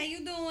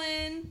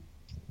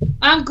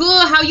I'm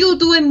good. How you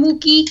doing,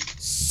 Mookie?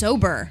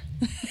 Sober.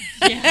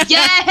 Yay!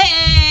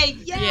 Yes!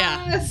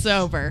 Yeah,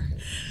 sober.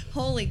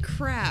 Holy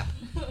crap.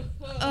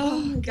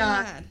 Oh,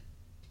 God.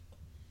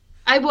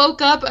 I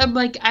woke up, I'm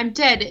like, I'm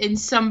dead, and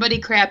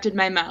somebody crapped in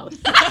my mouth.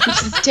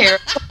 This is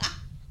terrible.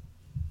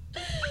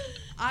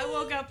 I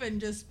woke up and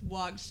just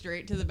walked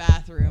straight to the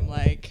bathroom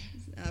like,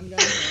 I'm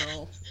gonna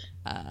roll.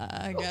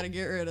 I gotta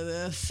get rid of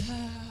this.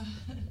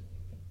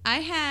 I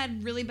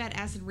had really bad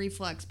acid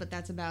reflux, but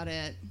that's about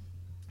it.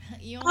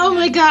 Oh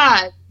my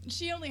God.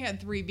 She only had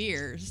 3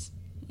 beers.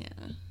 Yeah.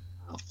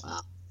 Oh,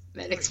 wow.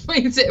 That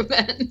explains it,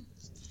 then.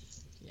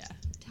 Yeah.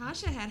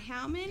 Tasha had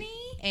how many?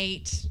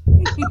 8.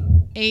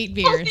 8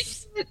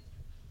 beers.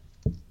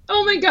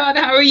 Oh my God,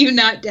 how are you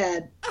not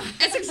dead?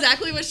 That's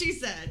exactly what she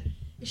said.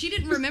 She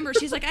didn't remember.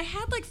 She's like, I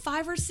had like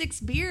 5 or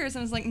 6 beers.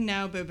 I was like,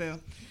 no, boo-boo.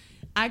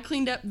 I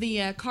cleaned up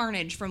the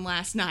carnage from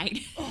last night.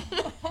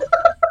 I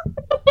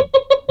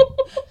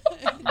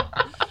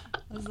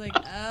was like,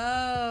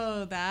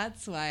 oh,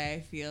 that's why I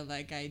feel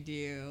like I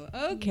do.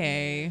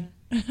 Okay.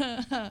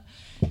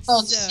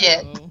 Oh,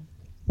 shit.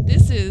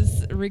 This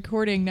is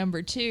recording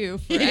number 2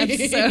 for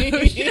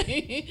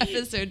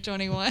episode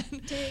 21.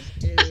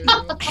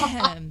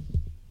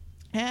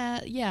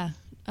 Yeah.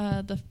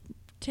 The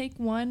take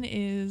 1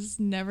 is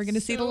never going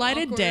to see the light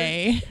of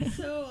day.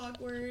 So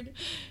awkward.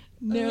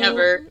 No.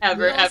 Never,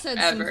 ever, We all ever, said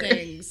ever. some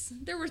things.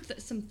 There were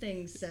some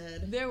things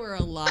said. There were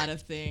a lot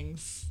of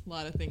things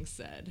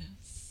said.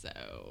 So.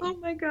 Oh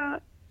my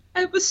God.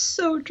 I was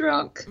so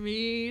drunk.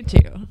 Me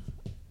too.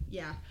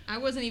 Yeah. I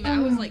wasn't even, I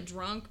was like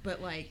drunk,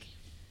 but like,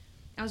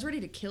 I was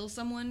ready to kill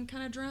someone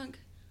kind of drunk.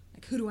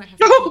 Like, who do I have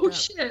to Oh, fuck up?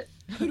 shit.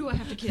 Who do I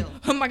have to kill?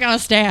 Who am I gonna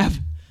stab?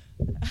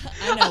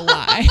 I know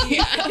why.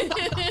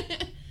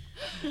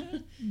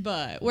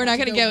 But we're not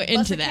gonna go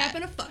into that. Cap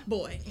and a fuck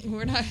boy.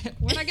 We're not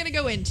gonna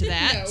go into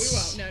that. No, we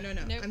won't. No.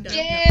 Nope. I'm done.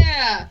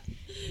 Yeah.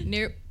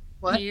 Nope.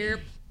 What? Nope.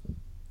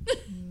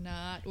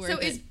 Not worth So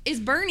it. is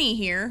Bernie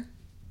here?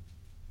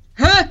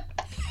 Huh?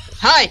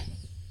 Hi.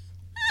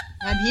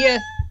 I'm here.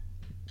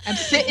 I'm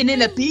sitting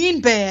in a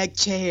beanbag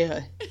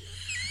chair.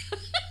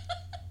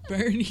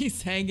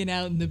 Bernie's hanging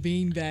out in the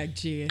beanbag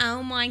chair.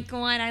 Oh my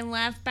God, I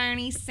love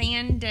Bernie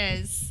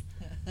Sanders.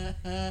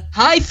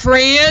 Hi,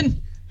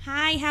 Fran.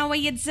 Hi, how are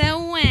you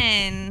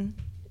doing?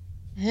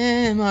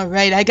 I'm all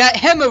right. I got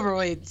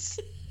hemorrhoids.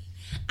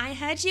 I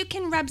heard you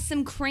can rub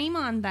some cream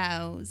on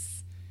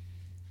those.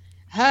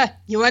 Huh?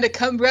 You want to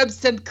come rub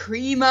some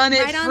cream on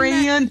it,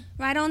 Fran?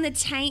 Right on the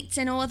taints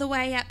and all the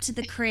way up to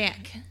the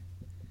crack.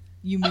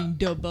 You mean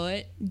the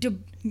butt?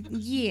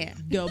 Yeah.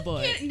 The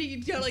butt.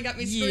 You totally got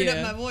me screwed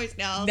up my voice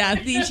now. Now,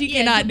 see, she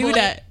cannot do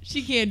that.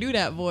 She can't do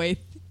that voice.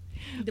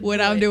 When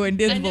I'm doing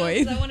this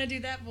voice. I want to do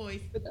that voice.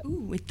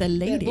 Ooh, with the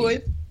lady.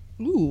 Boy.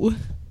 Ooh.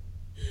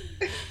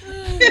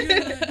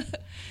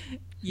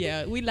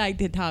 Yeah, we like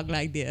to talk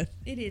like this.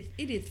 It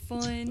is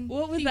fun.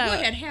 What was See, that?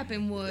 What had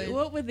happened was...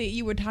 What was it?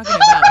 You were talking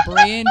about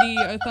brandy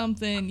or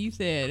something. You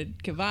said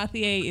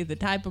Cavassier is a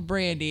type of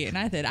brandy. And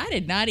I said, I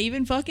did not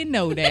even fucking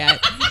know that.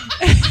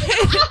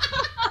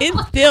 It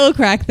still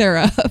cracks her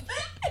up.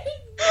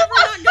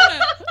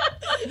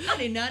 I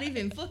did not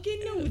even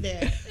fucking know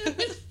that. It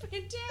was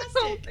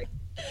fantastic.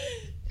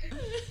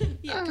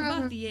 Yeah,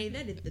 Cavassier,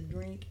 that is the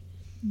drink.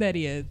 That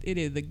is. It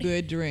is a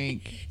good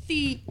drink.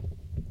 See,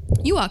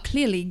 you are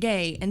clearly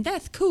gay, and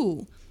that's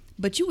cool.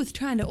 But you was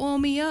trying to oil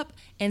me up,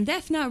 and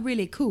that's not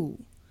really cool.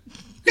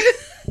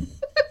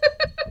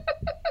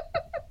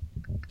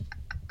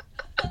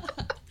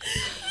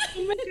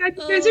 Oh my God,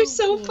 you guys are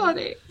so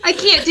funny. I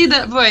can't do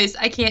that voice.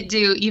 I can't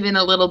do even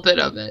a little bit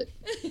of it.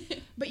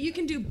 But you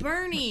can do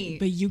Bernie.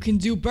 But you can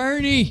do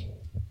Bernie.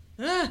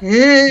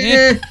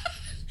 Fucking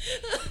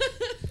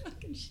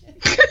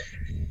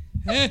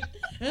shit.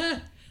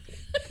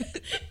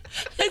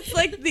 It's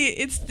like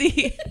it's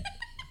the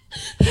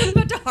I'm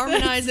about to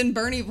harmonize in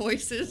Bernie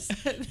voices.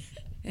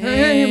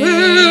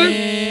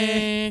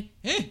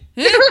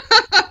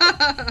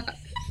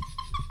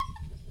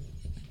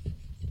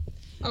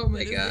 Oh my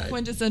This is God.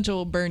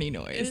 quintessential Bernie It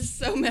noise. is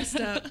so messed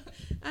up.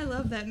 I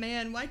love that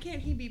man. Why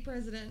can't he be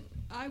president?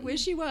 I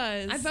wish he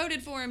was. I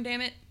voted for him,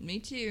 damn it. Me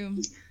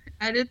too.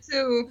 I did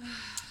too.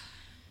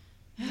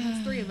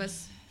 There's 3 of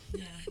us.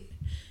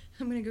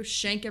 I'm going to go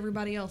shank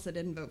everybody else that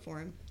didn't vote for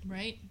him.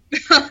 Right?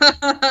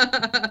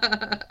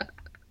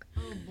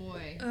 Oh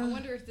boy. I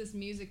wonder if this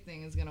music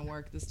thing is gonna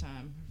work this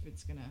time. If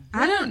it's gonna.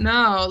 I don't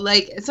know.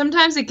 Like,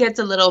 sometimes it gets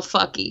a little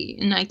fucky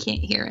and I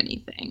can't hear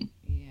anything.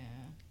 Yeah.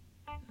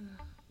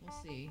 We'll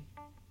see.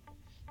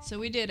 So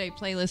we did a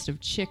playlist of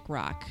chick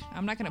rock.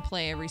 I'm not gonna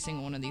play every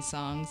single one of these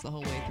songs the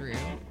whole way through.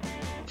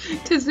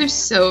 Because there's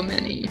so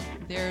many.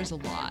 There's a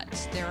lot.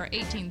 There are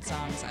 18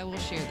 songs. I will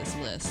share this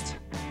list.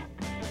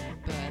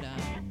 But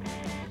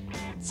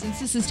since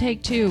this is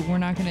take 2, we're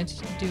not gonna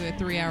do a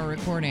 3-hour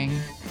recording.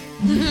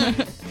 No.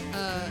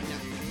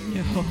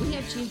 No. We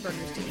have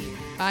cheeseburgers to eat.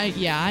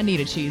 I need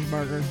a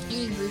cheeseburger.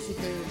 You eat greasy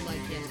food like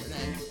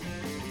yesterday.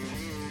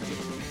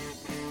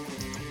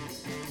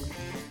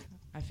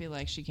 I feel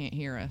like she can't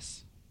hear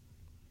us.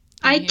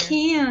 I Can you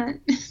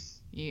hear? can't.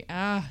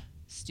 Yeah.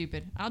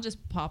 Stupid. I'll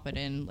just pop it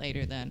in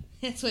later then.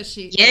 That's what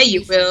she. Yeah,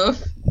 you will.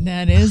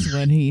 That is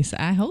what he said.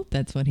 I hope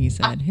that's what he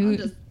said. I'll Who?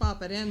 just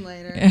pop it in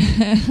later.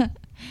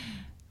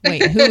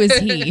 Wait, who is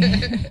he?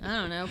 I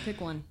don't know.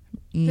 Pick one.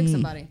 Pick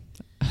somebody.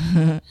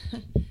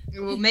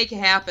 We'll make it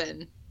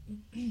happen.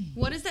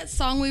 What is that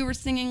song we were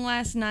singing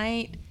last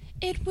night?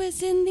 It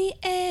was in the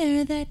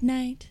air that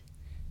night.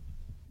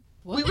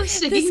 We were The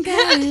singing sky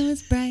that.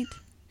 was bright.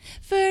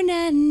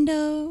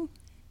 Fernando.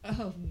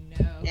 Oh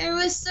no. There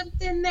was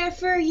something there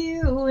for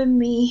you and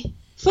me.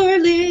 For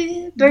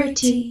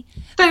liberty,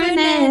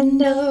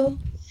 Fernando.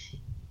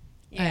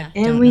 Yeah.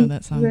 I don't know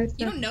that song.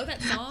 You don't know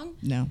that song?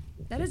 No.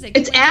 That is a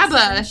It's ABBA.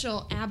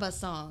 quintessential ABBA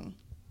song.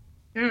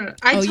 I Oh, yeah,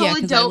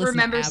 totally 'cause I don't listen to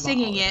remember ABBA all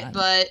singing the it, time.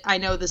 but I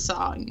know the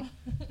song.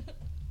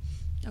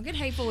 Don't get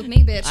hateful with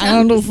me, bitch. I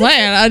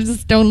understand. I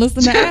just don't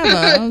listen to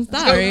ABBA. I'm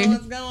sorry.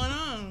 What's going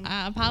on?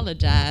 I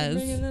apologize.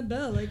 Ringing the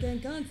bell. I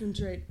can't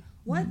concentrate.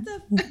 What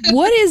the?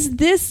 What is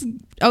this?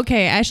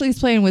 Okay, Ashley's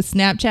playing with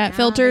Snapchat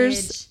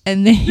filters,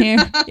 and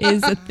there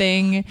is a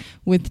thing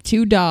with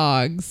 2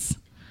 dogs,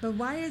 But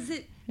why is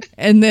it?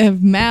 and their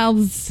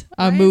mouths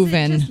are Why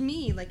moving. Is it just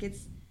me? Like it's.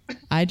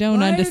 I don't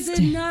Why is it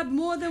understand. not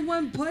more than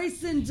one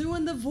person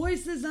doing the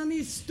voices on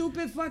these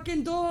stupid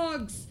fucking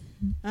dogs?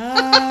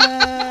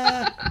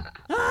 Ah!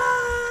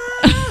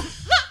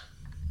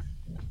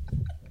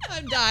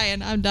 I'm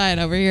dying. I'm dying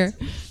over here.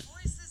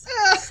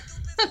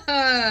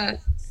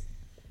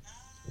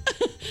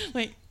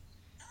 Wait.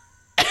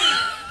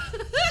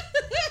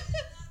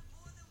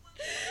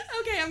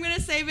 Okay, I'm gonna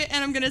save it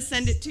and I'm gonna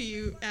send it to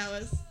you,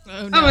 Alice.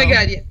 Oh, Oh my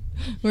god, yeah.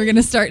 We're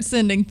gonna start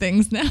sending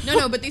things now.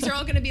 No, but these are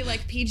all gonna be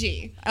like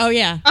PG. Oh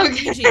yeah.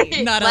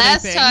 Okay. Not other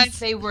Last things. time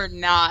they were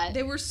not.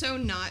 They were so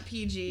not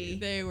PG.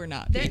 They were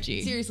not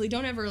PG. Seriously,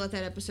 don't ever let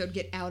that episode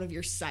get out of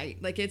your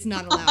sight. Like it's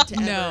not allowed to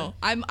ever. No,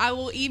 I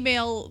will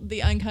email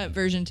the uncut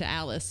version to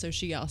Alice so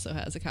she also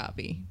has a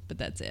copy. But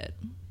that's it.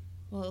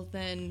 Well,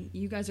 then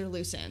you guys are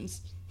loose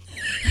ends.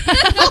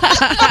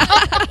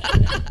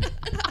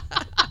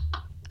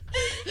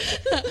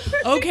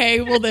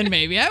 Okay, well then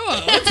maybe I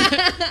won't.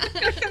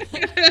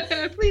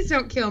 Please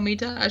don't kill me,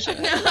 Tasha.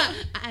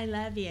 I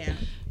love you.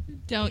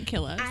 Don't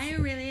kill us. I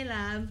really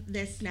love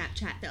this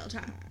Snapchat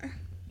filter.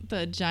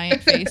 The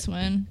giant face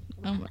one.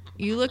 Oh,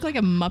 you look like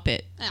a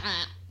Muppet.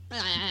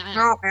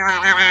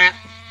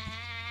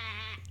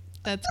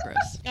 That's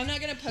gross. I'm not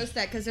gonna post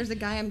that because there's a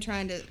guy I'm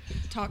trying to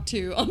talk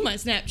to on my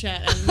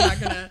Snapchat. I'm not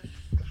gonna.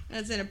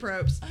 That's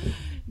inappropriate.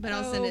 But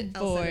I'll send it.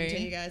 I'll send it to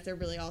boy. you guys. They're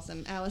really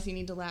awesome. Alice, you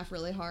need to laugh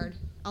really hard.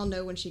 I'll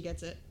know when she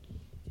gets it.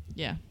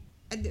 Yeah.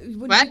 When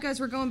What? you guys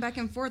were going back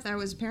and forth, I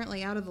was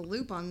apparently out of the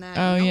loop on that.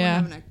 Oh, Y'all were yeah.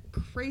 having a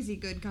crazy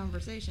good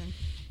conversation.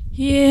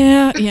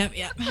 Yeah. Yep.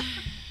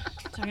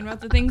 Talking about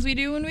the things we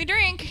do when we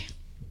drink.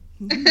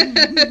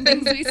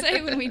 Things we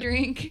say when we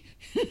drink.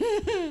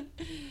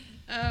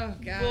 Oh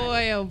God.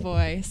 Boy, oh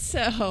boy.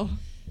 So,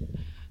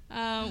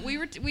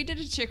 we did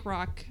a chick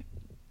rock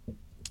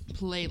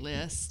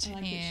playlist, I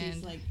like that and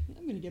she's like,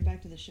 I'm gonna get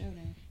back to the show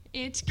now.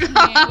 it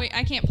can't. Wait,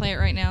 I can't play it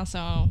right now,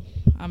 so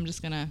I'm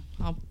just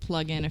I'll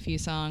plug in a few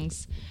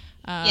songs.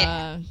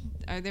 Yeah.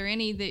 Are there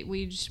any that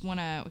we just want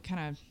to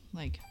kind of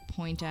like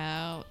point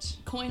out?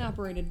 Coin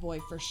Operated Boy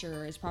for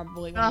sure is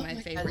probably one of Oh my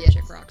my favorite God, yes.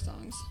 chick rock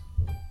songs.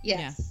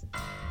 Yes.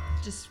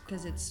 Just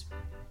because it's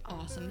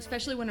awesome,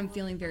 especially when I'm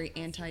feeling very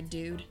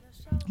anti-dude.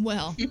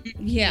 Well,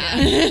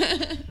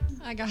 Yeah.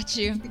 I got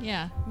you.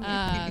 Yeah.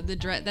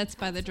 That's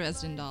by the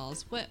Dresden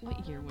Dolls. What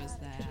year was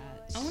that?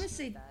 I want to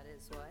say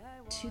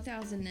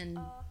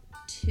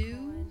 2002.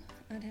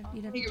 You'd have I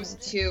think to it was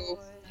double check. 2.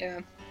 Yeah.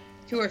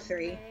 2 or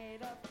 3.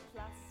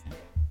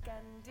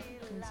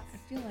 'Cause I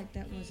feel like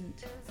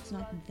it's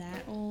not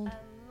that old.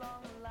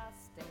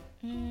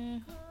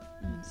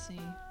 Let's see.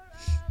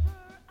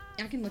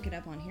 I can look it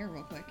up on here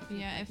real quick. If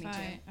Yeah, you'd if like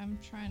me I'm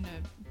trying to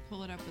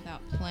pull it up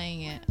without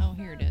playing it. Oh,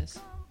 here it is.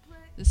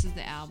 This is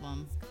the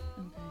album.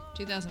 to. Okay.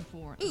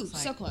 2004. it Ooh, looks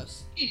like. so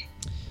close.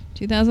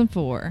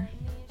 2004.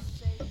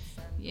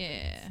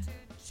 Yeah.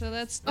 So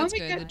that's Oh my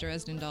good. God. The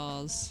Dresden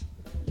Dolls.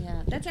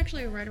 Yeah, that's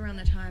actually right around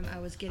the time I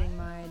was getting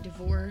my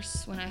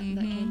divorce when that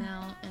came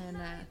out, and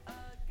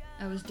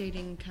I was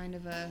dating kind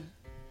of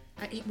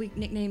we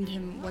nicknamed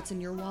him "What's in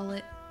Your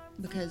Wallet"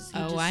 because he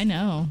Oh, I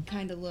know.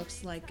 kind of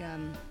looks like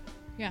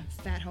Yeah.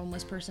 fat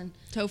homeless person.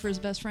 Topher's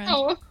best friend.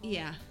 Oh.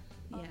 Yeah.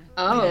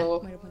 Oh.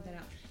 Way to point that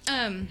out.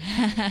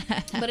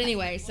 But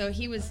anyway, so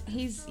he's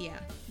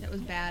that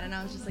was bad, and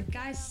I was just like,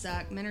 guys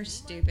suck, men are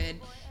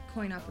stupid.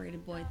 Coin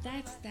Operated Boy,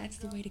 that's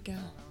the way to go.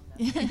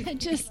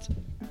 just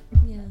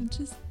Yeah.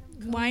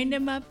 wind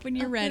him up when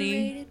you're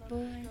ready.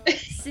 Operated boy,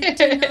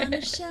 sitting on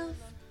a shelf.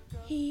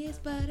 He is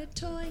but a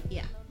toy.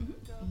 Yeah.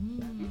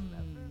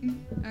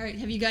 All right.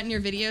 Have you gotten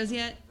your videos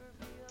yet?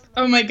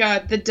 Oh my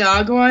god, the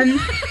dog one?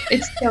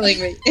 It's killing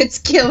me. It's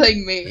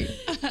killing me.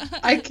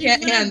 I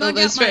can't When I handle bug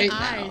this out my right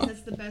eyes, now.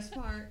 That's the best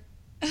part.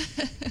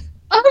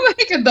 Oh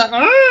my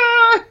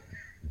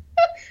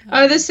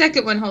god, the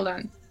second one, hold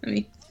on. Let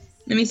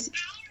me see.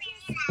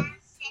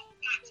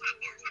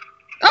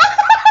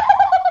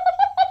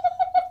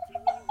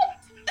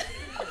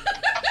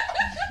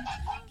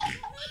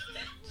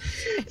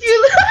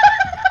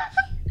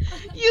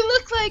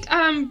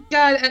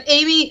 god,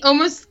 Amy,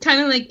 almost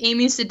kind of like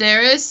Amy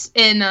Sedaris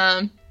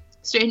in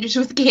Strangers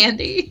with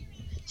Candy.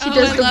 She Oh,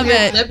 does I the love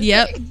weird it. lip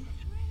Yep. sync.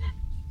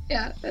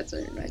 Yeah, that's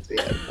what it reminds me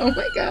of. Oh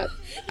my god.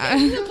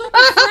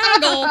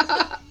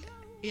 Fraggle.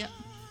 Yep.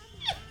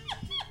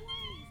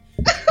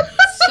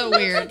 So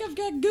weird. I've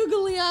got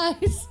googly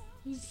eyes.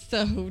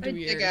 So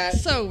weird. God.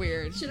 So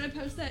weird. Should I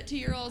post that to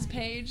your all's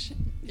page?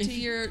 To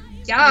your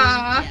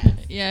Yeah.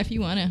 Yeah, if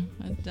you wanna.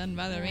 It doesn't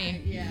bother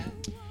me. Yeah.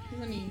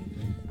 I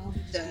mean, I'll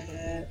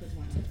Duh.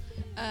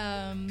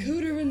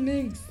 Cooter and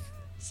Minx.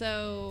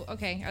 So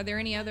okay, are there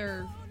any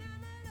other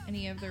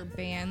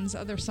bands,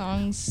 other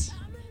songs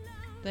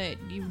that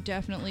you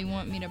definitely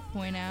want me to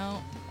point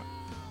out?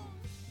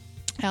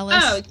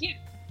 Alice? Oh, yeah.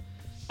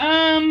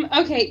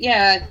 Okay,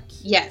 yeah,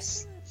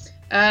 yes.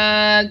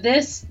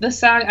 The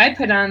song I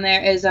put on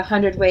there is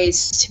 100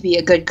 Ways to Be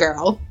a Good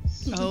Girl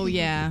Oh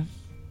yeah.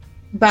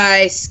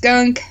 by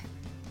Skunk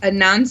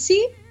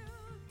Anansi.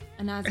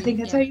 Anazi. I think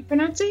that's how you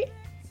pronounce it,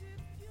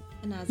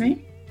 Anazi.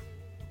 right?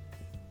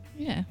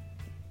 Yeah.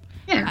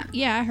 Yeah.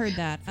 Yeah, I heard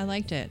that. I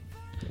liked it.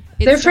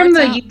 They're from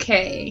the starts out-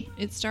 UK.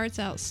 It starts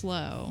out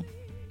slow.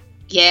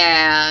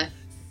 Yeah,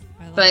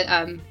 I like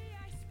but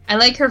I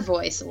like her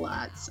voice a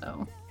lot,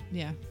 so.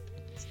 yeah.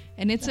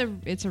 And it's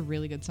a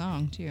really good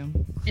song too.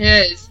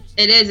 It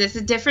is. It's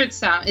a different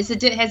sound.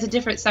 It has a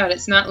different sound.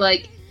 It's not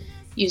like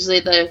usually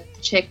the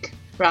chick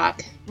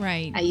rock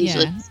Right. I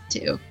usually yeah. listen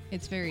to.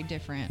 It's very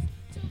different.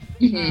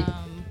 Mhm.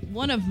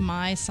 One of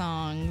my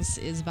songs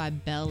is by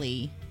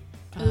Belly.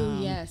 Oh,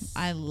 yes.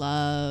 I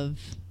love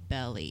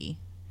Belly.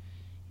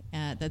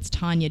 That's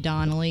Tanya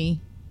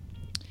Donnelly.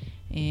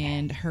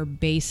 And her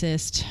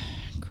bassist,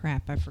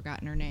 crap, I've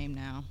forgotten her name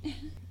now.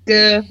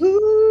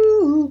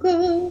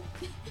 Google.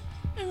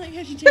 I like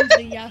how she changed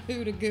the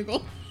Yahoo to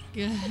Google.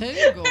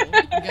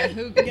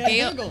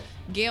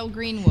 Gail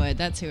Greenwood,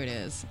 that's who it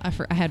is. I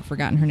had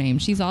forgotten her name.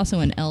 She's also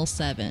an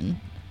L7.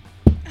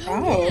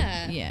 Oh.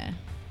 Yeah. Yeah.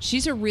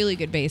 She's a really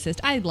good bassist.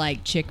 I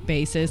like chick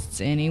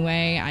bassists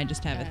anyway. I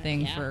just have a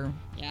thing yeah. for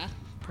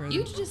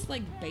You just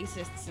like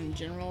bassists in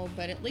general,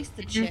 but at least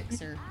the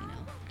chicks are,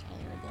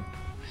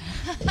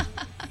 tolerable.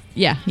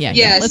 yeah.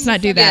 Yes. Let's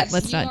not do that. Yes.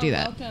 Let's You not do are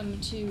that. welcome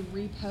to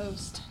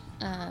repost,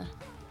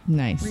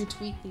 Nice.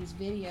 retweet these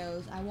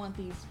videos. I want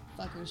these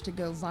fuckers to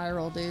go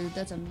viral, dude.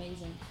 That's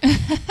amazing.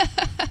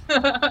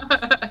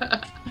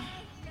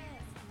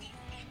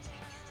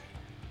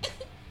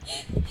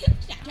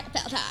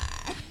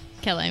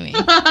 Kelly, me.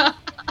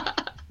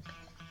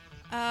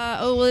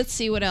 Let's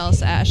see what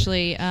else,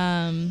 Ashley.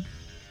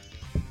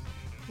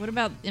 What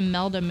about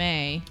Imelda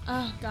May?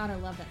 Oh God, I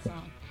love that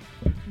song.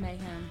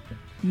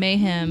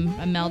 Mayhem,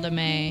 Imelda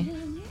May.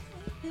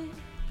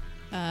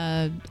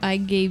 I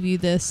gave you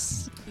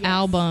this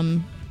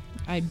album.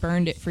 I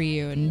burned it for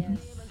you, and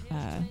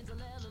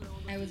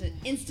I was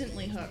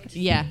instantly hooked.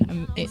 yeah,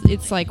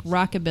 it's like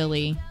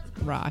rockabilly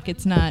rock.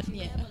 It's not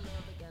Yeah.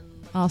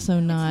 also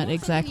not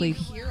exactly. You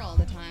hear all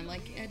the time.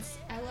 Like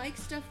I like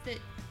stuff that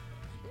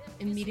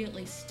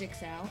immediately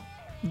sticks out.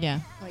 Yeah.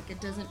 Like it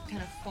doesn't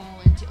kind of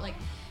fall into like.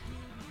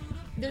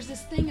 There's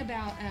this thing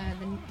about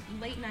the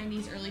late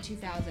 90s, early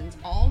 2000s.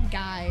 All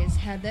guys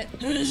had that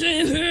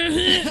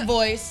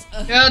voice.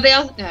 Oh, they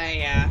all. Oh,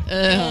 yeah.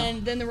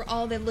 And then there were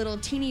all the little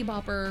teeny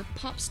bopper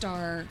pop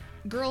star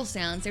girl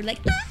sounds. They're like,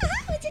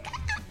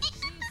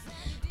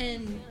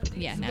 and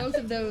Yeah, no. both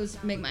of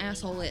those make my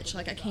asshole itch.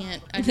 Like I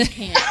just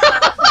can't.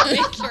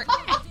 Make your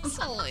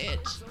asshole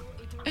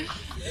itch.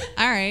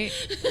 All right.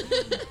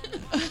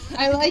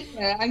 I like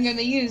that. I'm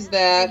gonna use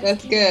that.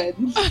 That's good.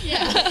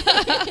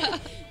 Yeah.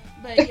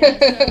 But yeah,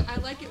 so I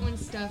like it when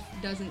stuff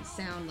doesn't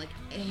sound like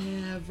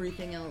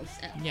everything else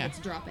Yeah. that's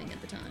dropping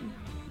at the time.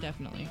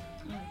 Definitely.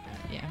 I like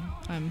that. Yeah.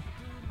 I'm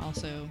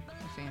also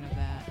a fan of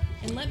that.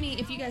 And let me,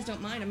 if you guys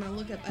don't mind, I'm going to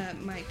look up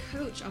my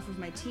coach off of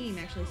my team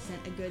actually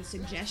sent a good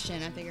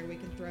suggestion. I figured we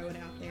could throw it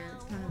out there.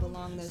 It's kind of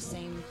along those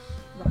same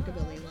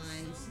rockabilly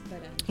lines.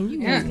 But you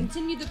Yeah. guys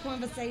continue the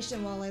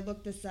conversation while I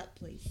look this up,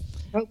 please.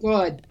 Oh,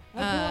 good.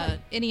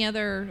 Any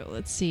other,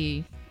 let's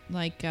see,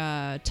 like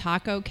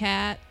Taco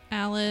Cat,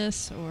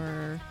 Alice,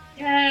 or...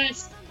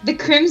 Yes. The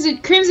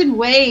Crimson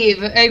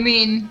Wave. I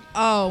mean,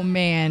 Oh,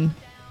 man.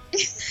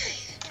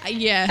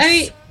 Yes. I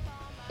mean,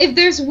 if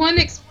there's one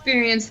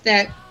experience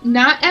that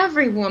not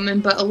every woman,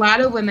 but a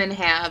lot of women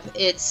have,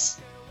 it's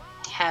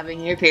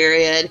having your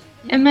period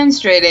and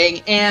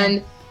menstruating.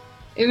 And,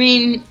 I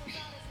mean,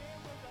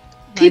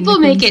 people the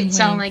make Crimson it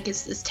sound Wave. like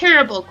it's this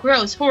terrible,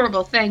 gross,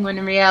 horrible thing, when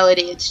in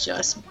reality it's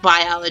just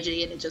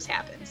biology and it just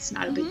happens. It's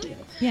not a big deal.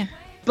 Yeah.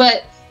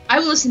 But I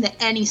will listen to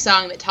any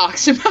song that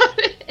talks about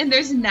it, and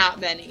there's not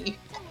many.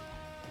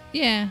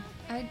 Yeah.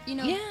 I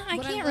I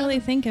what can't love- really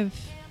think of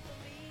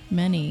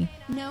many.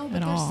 No,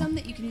 but at there's all. some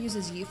that you can use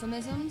as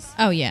euphemisms.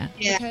 Oh, yeah.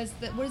 Yeah. Because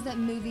what is that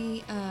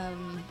movie?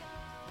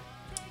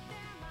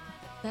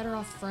 Better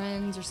Off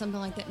Friends or something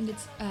like that. And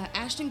it's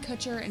Ashton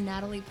Kutcher and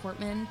Natalie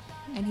Portman,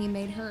 and he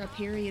made her a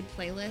period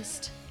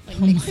playlist, like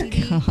Oh mix my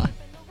CD. God.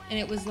 And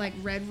it was like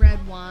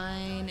red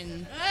wine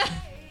and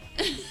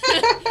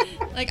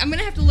Like, I'm going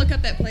to have to look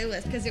up that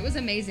playlist because it was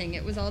amazing.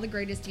 It was all the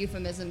greatest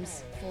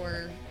euphemisms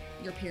for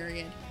your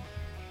period.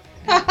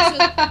 So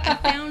I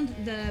found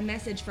the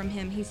message from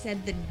him. He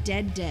said the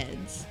Dead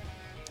Deads.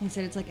 He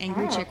said it's like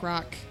angry chick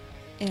rock.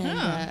 And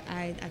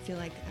I feel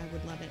like I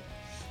would love it.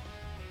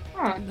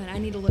 But I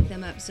need to look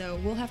them up. So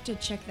we'll have to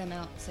check them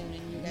out soon.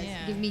 And you guys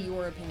give me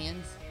your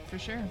opinions. For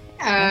sure.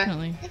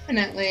 Yeah,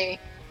 Definitely.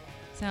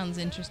 Sounds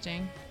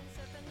interesting.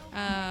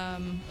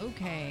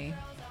 Okay.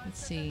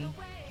 Let's see.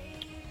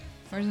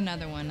 Where's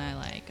another one I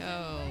like?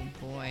 Oh,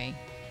 boy.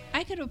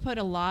 I could have put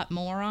a lot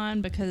more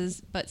on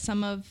but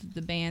some of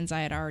the bands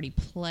I had already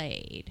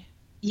played.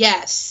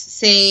 Yes,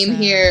 same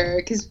here.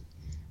 Because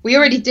we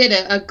already did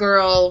a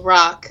girl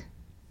rock.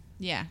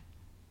 Yeah.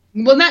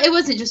 Well, it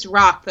wasn't just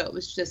rock, though. It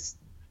was just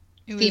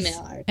female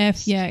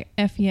artists.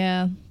 F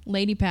yeah.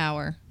 Lady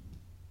Power.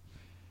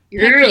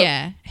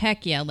 Yeah.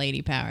 Heck yeah,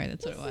 Lady Power.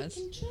 That's what it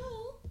was.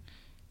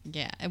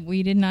 Yeah,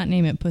 we did not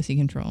name it Pussy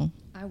Control.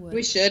 I would.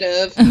 We should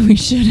have. We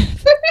should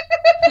have.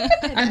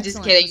 I'm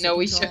just kidding. No,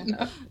 we shouldn't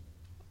have.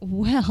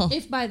 Well.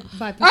 If by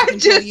pussy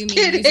control you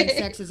mean using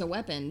sex as a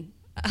weapon.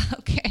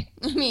 Okay.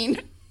 I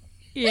mean.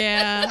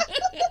 Yeah.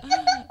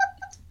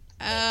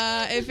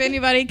 If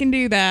anybody can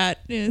do that,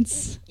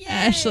 it's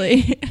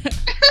Ashley.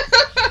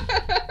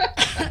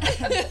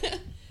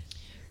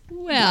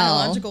 Well.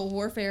 Biological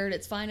warfare at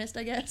its finest,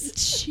 I guess.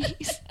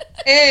 Jeez.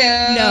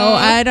 Ew. No,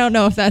 I don't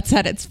know if that's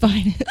at its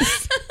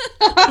finest.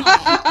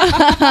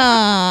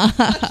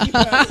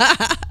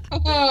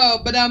 Oh,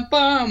 but I'm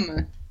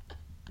bum.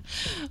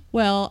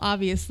 Well,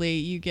 obviously,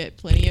 you get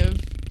plenty of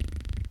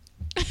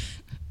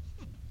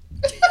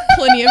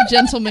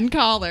gentleman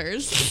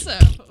callers. So,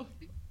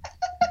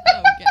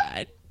 oh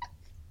god,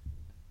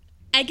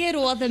 I get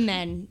all the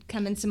men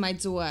coming to my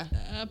door.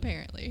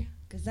 Apparently,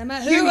 because I'm a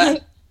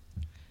hooah.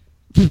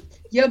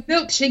 Your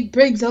milkshake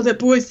brings all the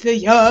boys to the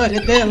yard,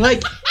 and they're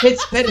like,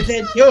 it's better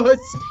than yours.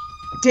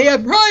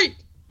 Damn right!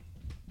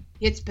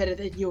 It's better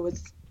than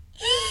yours.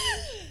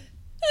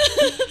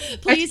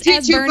 Please I'd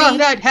ask you Bernie. what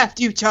I'd have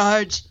to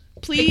charge.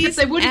 please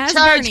Except they wouldn't ask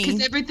charge Bernie.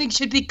 because everything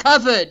should be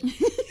covered.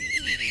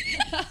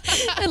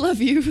 I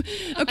love you.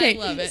 Okay, I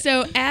love it.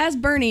 So as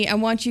Bernie, I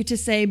want you to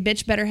say,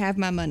 bitch better have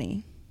my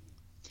money.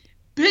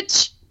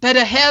 Bitch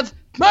better have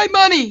my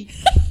money.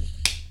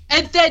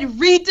 And then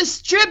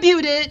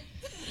redistribute it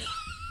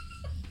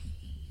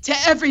to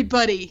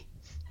everybody.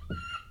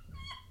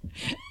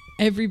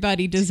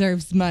 Everybody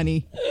deserves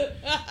money.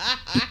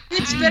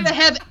 Bitch better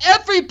have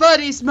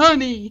everybody's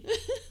money.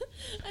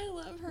 I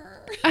love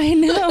her. I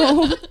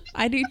know.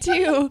 I do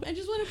too. I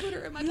just want to put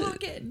her in my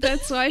pocket.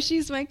 That's why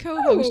she's my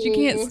co-host. You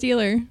can't steal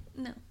her.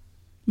 No.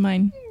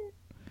 Mine.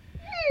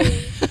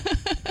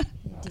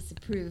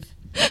 Disapprove.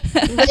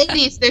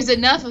 Ladies, there's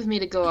enough of me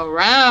to go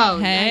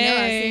around. Hey. I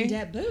know, I've seen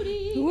that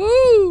booty.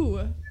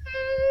 Woo!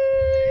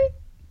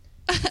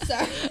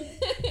 Sorry.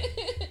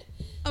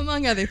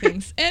 Among other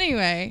things.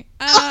 Anyway.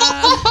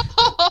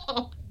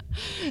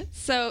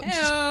 So.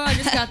 Oh, I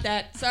just got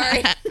that.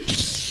 Sorry.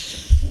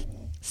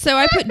 So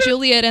I put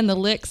Juliet and the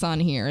Licks on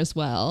here as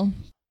well.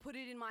 Put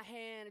it in my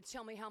hand and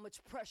tell me how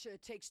much pressure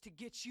it takes to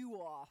get you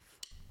off.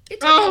 It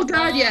took Oh, a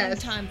God, long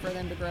yes. time for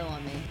them to grow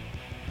on me.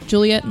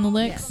 Juliet and the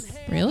Licks? Yes.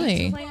 Really? I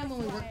used to play them when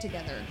we worked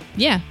together.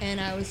 Yeah. And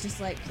I was just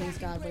like, please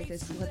God,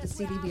 let the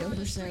CD be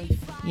over soon.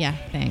 Yeah,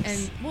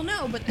 thanks. And, well,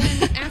 no, but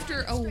then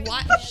after a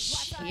while,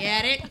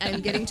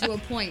 I'm getting to a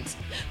point.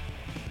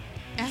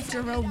 After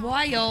a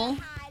while,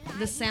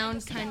 the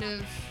sound kind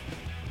of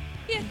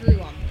grew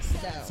on me.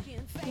 So,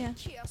 yeah.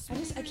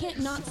 I can't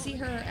not see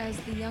her as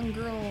the young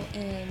girl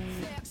in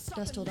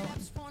Dusk Till Dawn.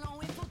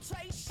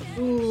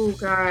 Oh,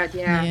 God,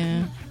 yeah.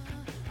 Yeah.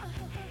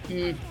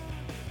 Mm.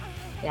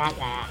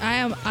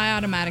 I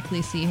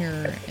automatically see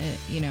her,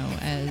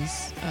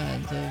 as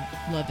the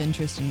love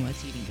interest in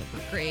What's Eating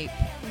Gilbert Grape.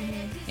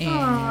 And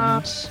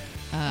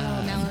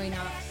Mallory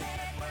Knox.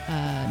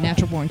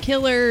 Natural Born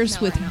Killers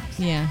Mallory with, Knox.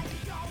 yeah.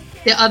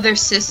 The other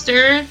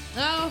sister.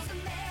 Oh,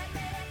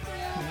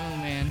 Oh,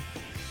 man.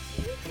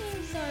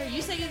 sorry.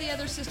 You say you're the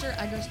other sister,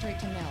 I go straight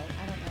to Mel.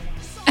 I don't know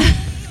why.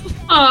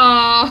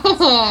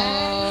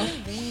 Oh.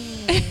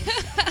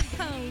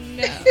 Oh,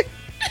 no.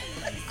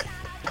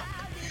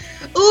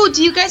 Ooh,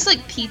 do you guys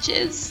like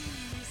Peaches?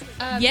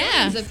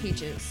 Yeah. Millions of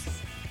Peaches.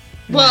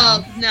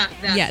 Well, not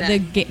that. Yeah,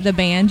 the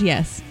band,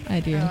 yes, I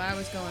do. Oh, I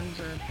was going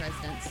for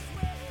presidents.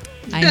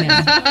 I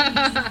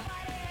know.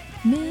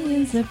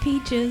 Millions of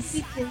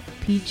peaches,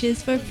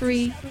 peaches for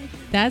free.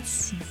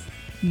 That's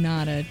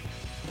not a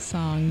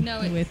song No,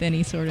 it's- with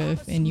any sort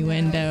of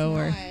innuendo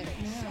or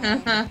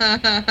No.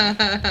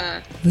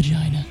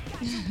 vagina.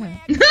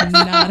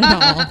 Not at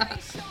all.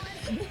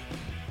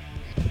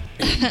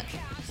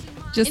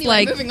 Just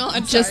Anyway, moving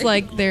on, just sorry.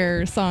 like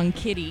their song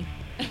 "Kitty."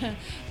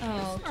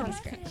 Oh, kitty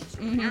scratch.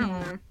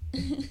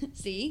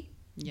 See?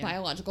 Yeah.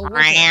 Biological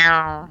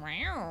warfare.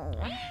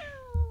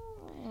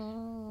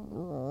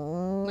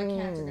 My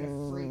cats are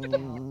gonna freak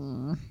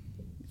out.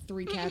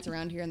 3 cats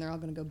around here, and they're all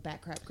gonna go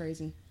bat crap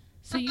crazy.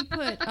 So you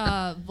put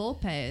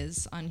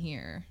Volpes on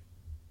here.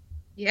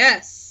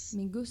 Yes.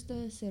 Me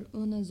gusta ser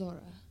una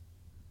Zora.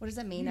 What does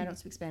that mean? I don't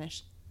speak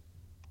Spanish.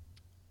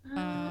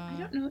 I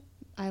don't know.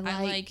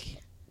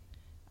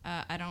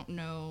 I don't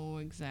know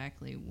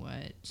exactly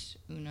what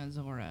una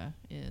Zora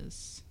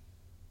is.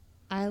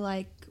 I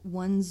like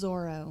one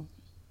Zorro.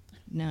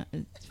 No,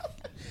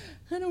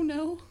 I don't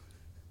know.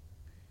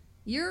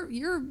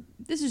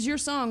 This is your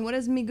song. What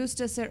does me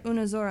gusta ser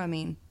una Zora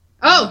mean?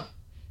 Oh,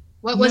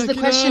 what was Knock the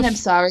it question? off. I'm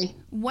sorry.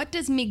 What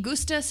does me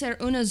gusta ser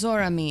una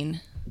Zora mean?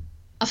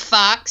 A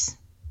fox.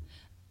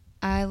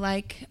 I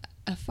like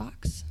a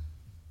fox.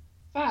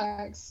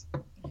 Fox.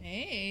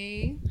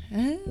 hey,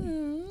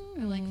 Oh.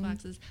 I like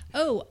foxes.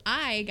 Oh,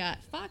 I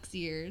got fox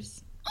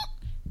ears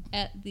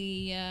at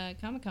the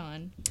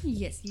Comic-Con.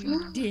 Yes,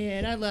 you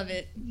did. I love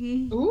it.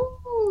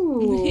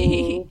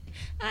 Ooh.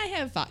 I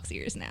have fox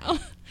ears now,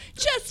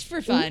 just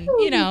for fun.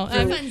 You know, For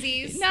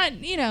funsies.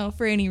 not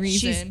for any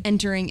reason. She's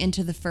entering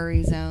into the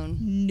furry zone.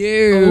 No,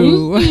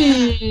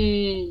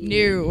 Mm.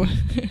 no,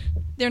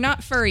 they're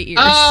not furry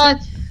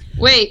ears.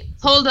 Wait,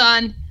 hold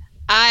on.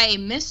 I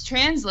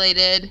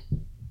mistranslated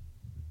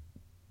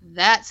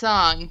that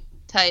song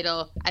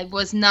title. I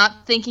was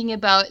not thinking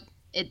about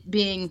it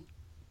being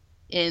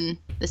in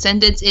the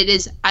sentence. It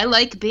is, I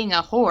like being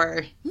a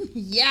whore.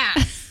 Yeah.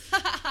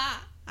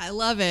 I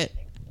love it.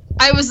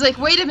 I was like,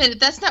 wait a minute,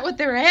 that's not what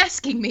they're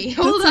asking me.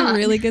 Hold That's on. a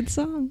really good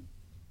song.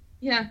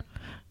 Yeah.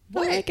 I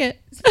like it.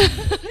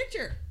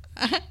 Picture.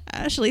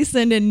 Ashley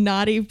sending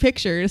naughty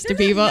pictures to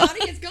people.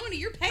 Naughty, it's going to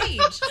your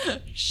page.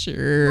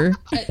 Sure.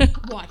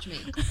 Watch me.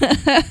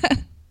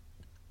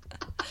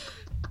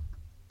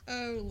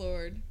 Oh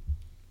Lord.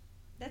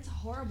 That's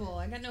horrible.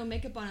 I got no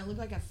makeup on. I look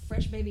like a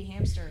fresh baby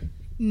hamster.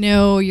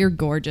 No, you're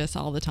gorgeous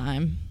all the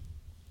time.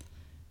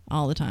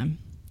 All the time.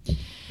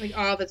 Like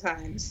all the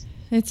times.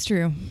 It's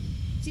true.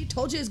 See,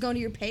 told you it's going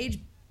to your page.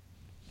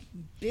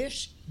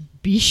 Bish.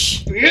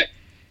 Bish.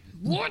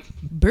 What?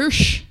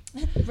 Bursh.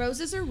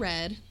 Roses are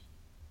red.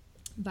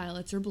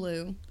 Violets are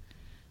blue.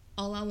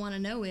 All I want to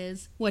know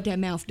is what that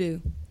mouth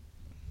do.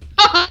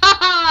 Kill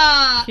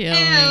me. Ew.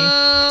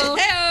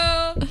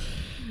 Hello.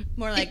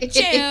 More like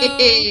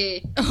Chio.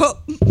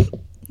 Oh.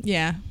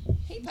 Yeah.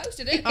 He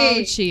posted it.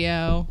 Oh,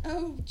 Chio.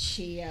 Oh,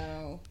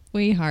 Chio.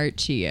 We heart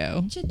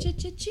Chio.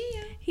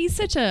 Chio. He's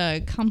such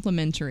a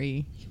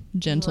complimentary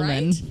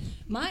gentleman. Right?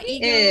 My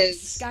ego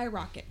is.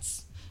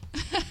 skyrockets,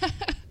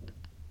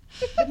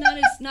 but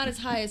not as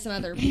high as some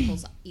other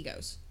people's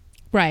egos.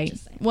 Right.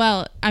 Just saying.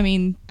 Well, I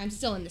mean, I'm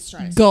still in the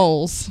stratosphere.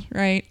 goals,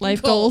 right?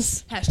 Life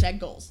goals. Hashtag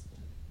goals.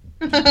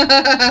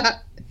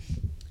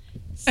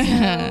 So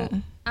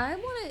I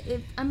want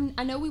to.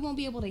 I know we won't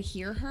be able to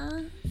hear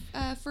her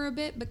for a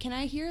bit, but can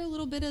I hear a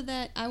little bit of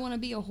that? I want to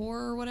be a whore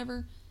or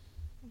whatever.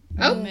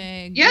 Oh,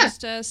 Me yeah.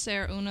 gusta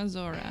ser una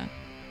Zora.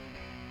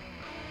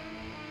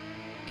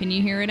 Can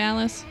you hear it,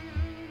 Alice?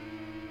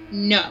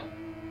 No.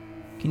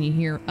 Can you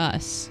hear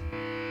us?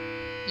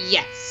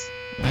 Yes.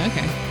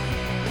 Okay.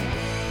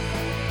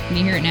 Can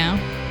you hear it now?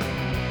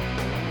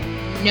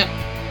 No.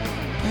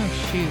 Oh,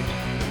 shoot.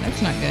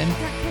 That's not good.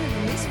 That kind of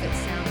a misfit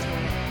sound to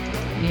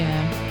it.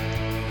 Yeah.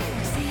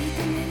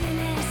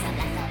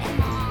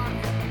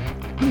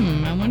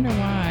 I wonder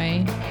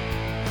why. Oh,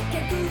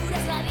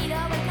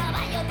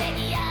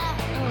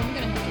 I'm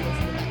gonna have to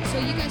listen to that. So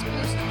you guys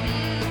post the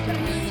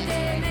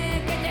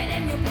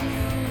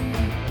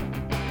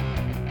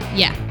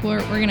Yeah, we're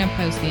gonna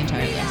post the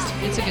entire list.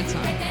 It's a good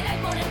song.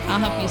 I'll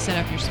help you set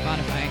up your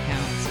Spotify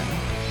account. So.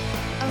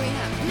 Oh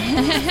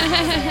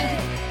yeah.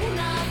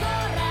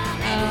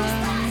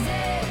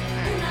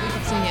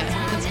 So yeah,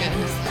 that's good.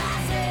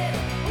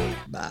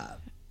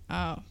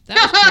 Oh,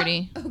 that was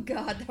pretty. Oh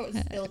god, that was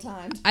ill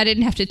timed. I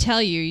didn't have to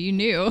tell you. You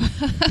knew.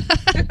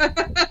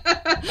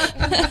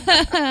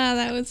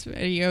 That was.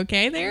 Are you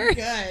okay there? Good.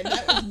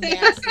 That was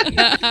nasty.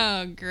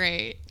 Oh,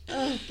 great.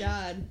 Oh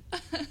god.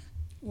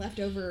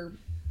 Leftover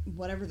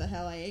whatever the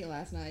hell I ate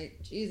last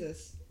night.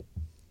 Jesus.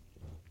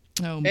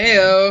 Oh,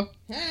 Ew.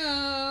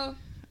 Hello.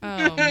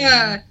 oh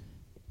man.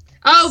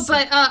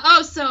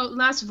 So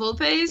Las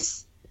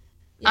Volpes,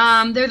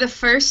 they're the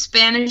first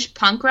Spanish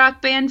punk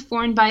rock band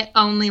formed by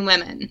only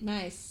women.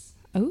 Nice.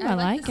 Oh, I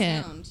like the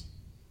it. sound.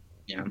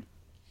 Yeah.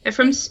 They're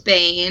from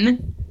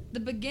Spain. The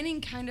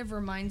beginning kind of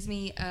reminds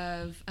me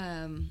of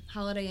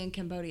Holiday in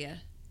Cambodia.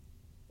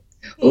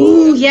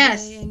 Ooh,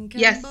 yes. Holiday in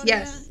Yes, Cambodia.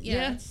 yes. Yeah,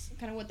 Yeah. that's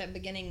kind of what that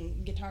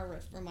beginning guitar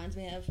riff reminds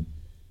me of.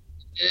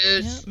 Yeah,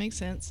 Yes. makes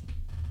sense.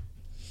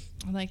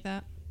 I like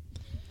that.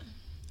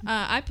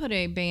 I put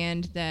a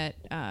band that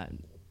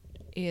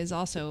is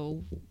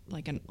also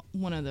like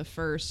one of the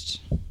first.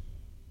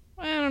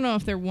 I don't know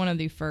if they're one of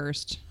the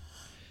first,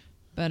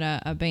 but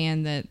a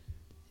band that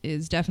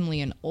is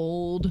definitely an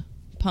old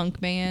punk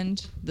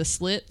band, The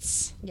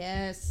Slits.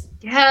 Yes.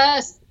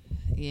 Yes.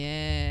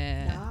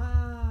 Yeah.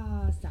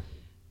 Ah, stop.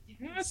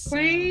 Yes,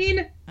 Queen.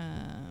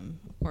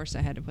 Of course,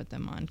 I had to put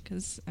them on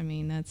because I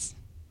mean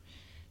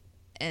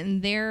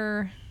and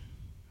they're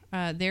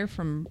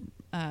from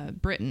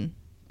Britain,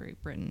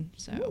 Great Britain.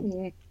 So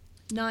Ooh.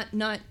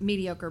 Not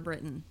mediocre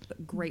Britain,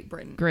 but Great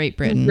Britain. Great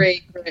Britain.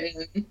 Great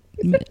Britain.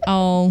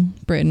 All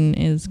Britain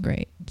is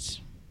great.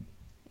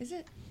 not. Is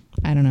it?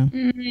 I don't know.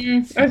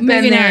 I've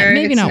Maybe been not. there.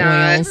 Maybe It's not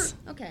whales.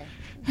 Okay.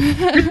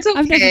 It's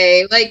I've never-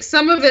 okay. Like,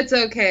 some of it's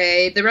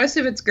okay. The rest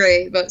of it's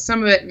great, but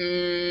some of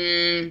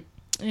it,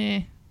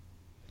 Eh.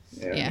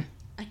 Yeah.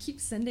 I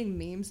keep sending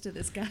memes to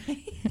this guy.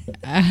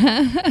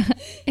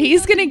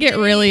 He's gonna get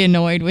really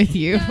annoyed with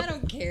you. I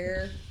don't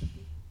care.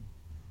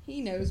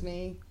 He knows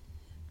me.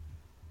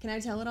 Can I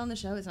tell it on the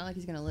show? It's not like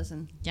he's gonna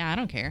listen. Yeah, I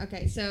don't care.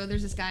 Okay, so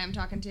there's this guy I'm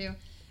talking to.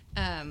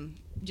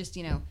 Just,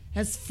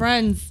 has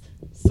friends,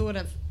 sort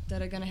of,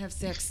 that are gonna have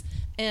sex.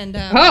 And,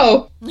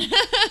 oh.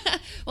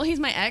 well, he's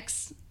my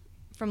ex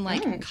from,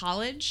 Oh.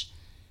 college.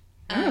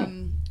 Oh.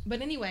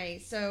 But anyway,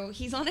 so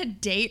he's on a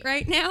date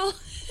right now.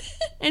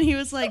 And he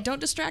was like, don't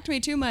distract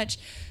me too much.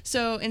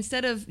 So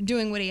instead of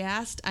doing what he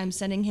asked, I'm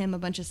sending him a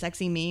bunch of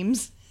sexy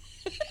memes.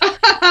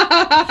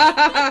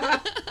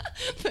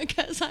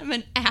 Because I'm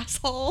an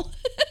asshole.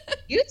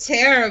 You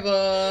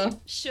terrible.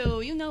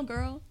 So,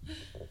 girl.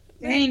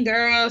 Dang,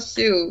 girl,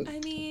 shoot. I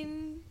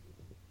mean,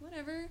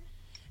 whatever.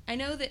 I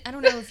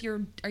don't know if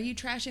are you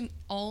trashing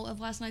all of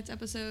last night's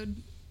episode?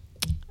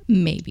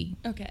 Maybe.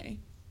 Okay.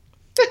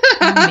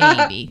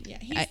 Maybe. Yeah,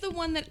 he's the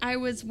one that I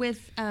was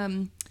with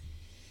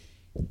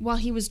while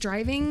he was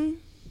driving.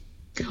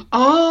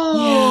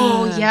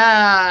 Oh,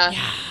 yeah.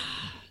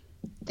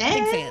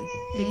 Big fan.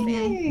 Big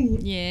fan.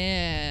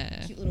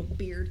 Yeah. Cute little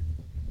beard.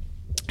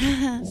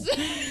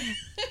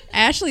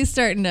 Ashley's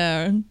starting to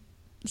I'm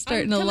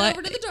coming like.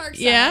 over to the dark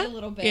side Yeah. a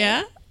little bit.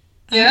 Yeah.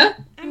 Yeah?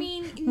 I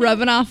mean,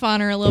 Rubbing off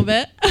on her a little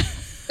bit.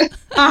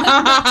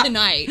 not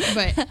tonight,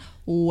 but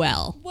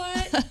Well.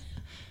 what?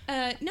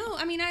 No,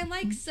 I mean, I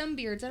like some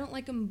beards. I don't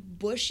like them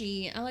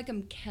bushy. I like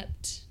them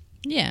kept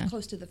Yeah.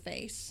 close to the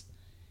face.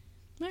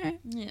 All right.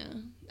 Yeah,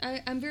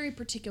 I'm very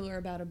particular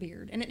about a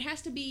beard, and it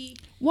has to be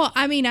Well,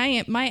 I mean,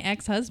 my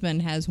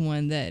ex-husband has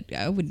one that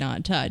I would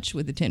not touch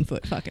with a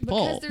 10-foot fucking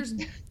because pole. there's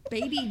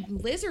baby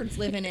lizards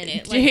living in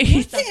it. Jeez.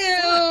 What the fuck?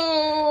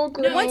 Ew,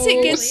 gross. Once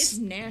it gets- it's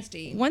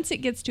nasty. Once it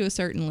gets to a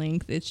certain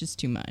length, it's just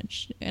too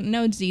much. And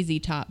no ZZ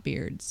Top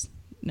beards.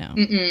 No.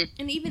 Mm-mm.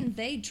 And even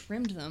they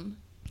trimmed them.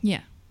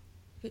 Yeah.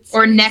 But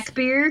Or seriously, neck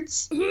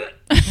beards.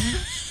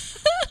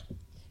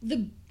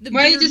 The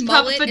Why don't you beard just pop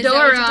a mullet, is that what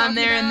fedora you're on talking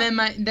there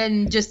about? and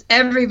then just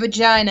every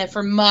vagina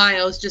for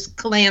miles just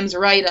clams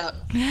right up.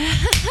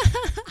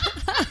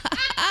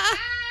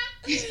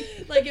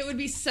 Like it would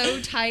be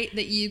so tight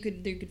that you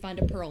could find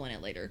a pearl in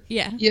it later.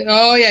 Yeah.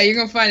 Oh yeah, you're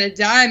gonna find a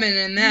diamond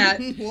in that.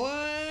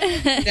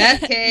 What? That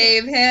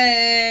cave,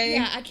 hey.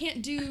 Yeah, I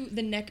can't do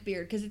the neck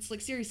beard because it's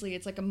like seriously,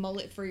 it's like a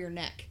mullet for your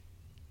neck.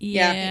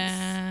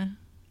 Yeah.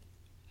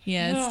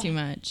 Yeah, it's too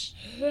much.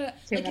 Like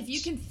much. if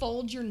you can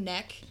fold your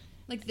neck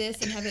like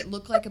this and have it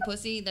look like a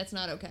pussy, that's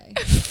not okay.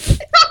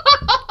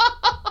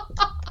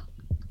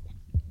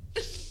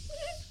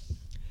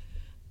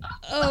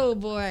 Oh,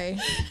 boy.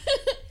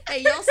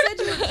 Hey, y'all said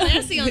you were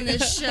classy on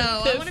this show.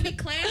 I want to be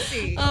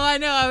classy. Oh, I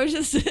know. I was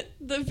just...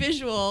 The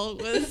visual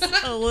was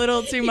a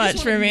little too You much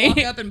just for wanna me. Walk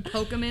up and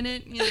poke them in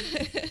it. You know?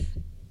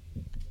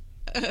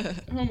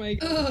 Oh my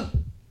god.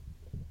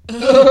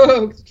 Ugh.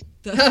 Oh.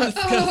 That's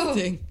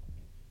disgusting.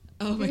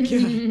 Oh, my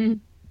God.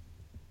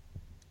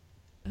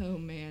 Oh,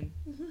 man.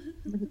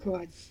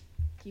 God.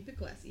 Keep it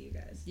classy, you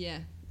guys. Yeah.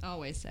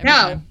 Always. Every No.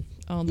 time.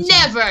 All the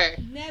time.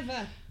 Never.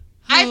 Never.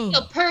 I Oh.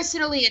 feel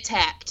personally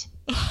attacked.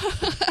 Gonna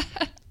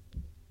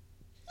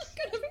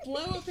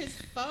blow up his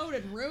phone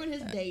and ruin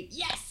his date.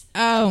 Yes.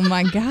 Oh,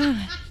 my God.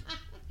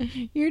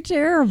 You're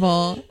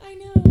terrible. I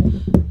know.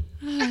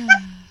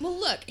 Well,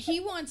 look, he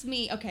wants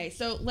me. Okay,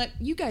 so let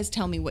you guys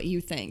tell me what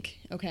you think.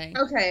 Okay.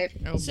 Okay.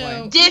 Oh,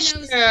 So- boy. Dish He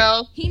knows-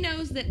 girl. He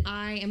knows that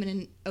I am in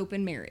an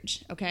open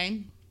marriage.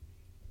 Okay.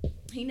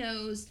 He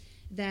knows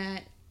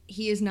that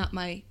he is not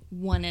my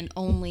one and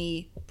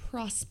only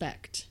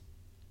prospect.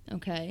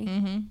 Okay.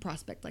 Mm-hmm.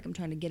 Prospect, like I'm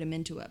trying to get him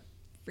into a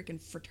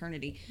freaking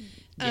fraternity.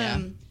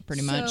 Yeah,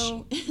 pretty much.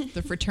 so-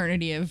 The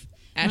fraternity of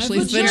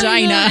Ashley's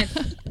vagina.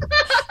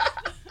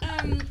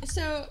 vagina.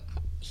 So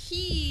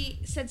he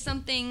said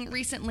something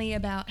recently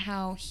about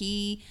how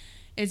he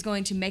is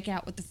going to make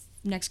out with the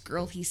next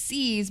girl he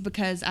sees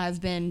because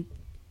I've been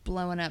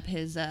blowing up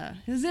his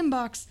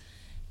inbox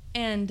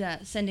and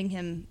sending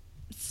him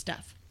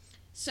stuff.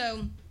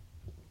 So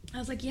I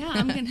was like, yeah,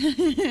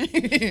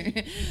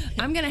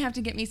 I'm gonna have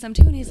to get me some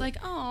too. And he's like,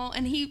 oh,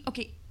 and he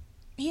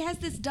has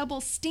this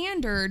double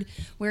standard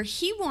where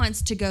he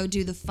wants to go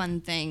do the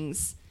fun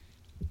things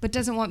but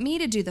doesn't want me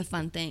to do the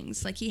fun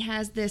things. Like he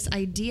has this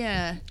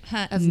idea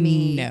of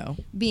me No.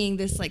 being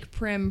this like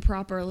prim,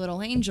 proper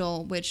little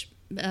angel, which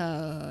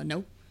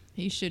nope.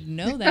 You should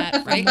know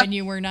that from when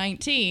you were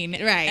 19.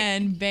 Right.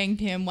 And banged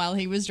him while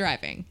he was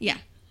driving. Yeah.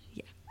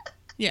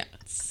 Yeah.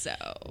 So.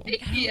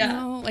 Yeah.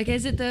 No, like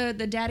is it the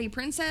daddy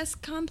princess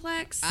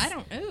complex? I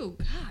don't. Oh,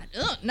 God.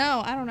 Ugh,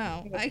 no, I don't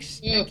know. I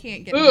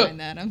can't get Ugh. behind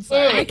that. I'm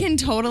sorry. I can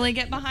totally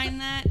get behind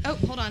that. Oh,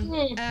 hold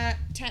on.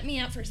 Tap me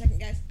out for a second,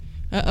 guys.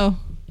 Uh-oh.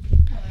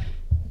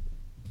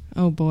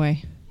 Oh,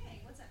 boy.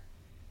 Hey, what's up?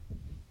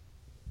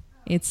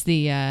 It's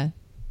the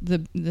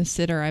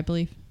sitter, I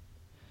believe.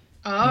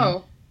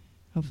 Oh.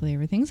 hopefully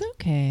everything's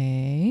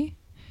okay.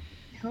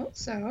 I hope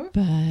so.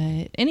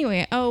 But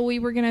anyway, we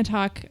were going to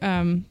talk.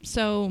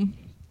 So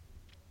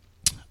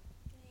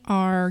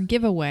our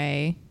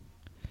giveaway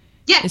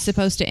is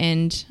supposed to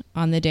end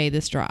on the day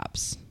this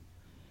drops.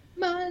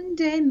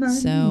 Monday.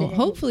 So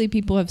hopefully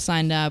people have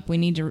signed up. We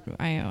need to,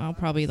 I'll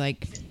probably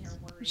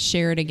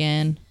share it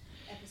again.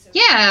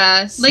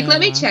 Yeah. Let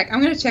me check.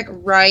 I'm going to check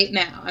right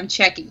now. I'm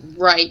checking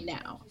right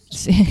now.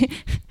 I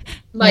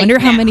wonder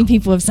how many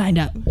people have signed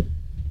up.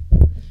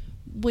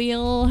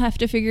 We'll have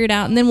to figure it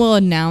out, and then we'll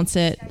announce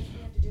it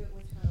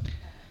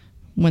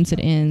once it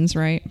ends,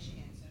 right?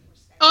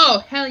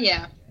 Oh, hell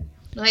yeah.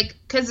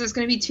 Because there's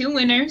going to be 2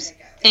 winners,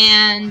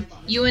 and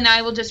you and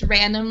I will just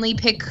randomly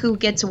pick who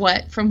gets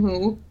what from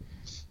who.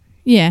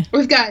 Yeah.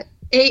 We've got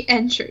 8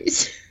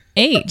 entries.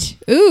 8?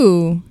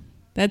 Ooh.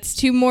 That's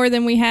 2 more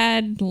than we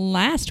had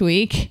last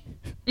week.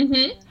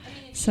 Mm-hmm.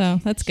 So,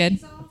 that's good.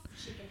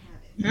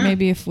 Yeah.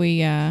 Maybe if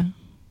we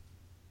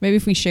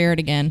share it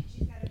again.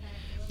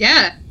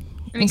 Yeah.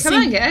 I mean, come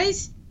on,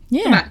 guys.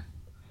 Yeah. Come on.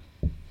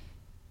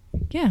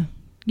 Yeah.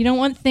 You don't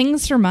want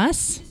things from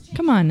us?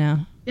 Come on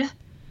now. Yeah.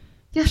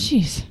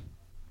 Jeez.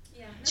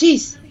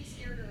 Jeez.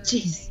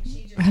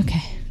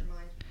 Okay.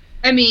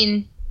 I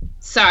mean,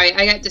 sorry,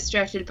 I got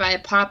distracted by a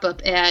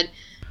pop-up ad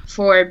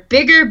for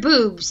bigger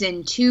boobs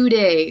in 2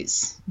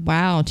 days.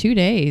 Wow, 2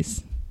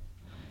 days.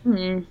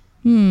 Hmm.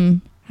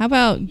 How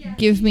about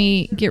get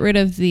rid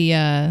of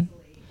the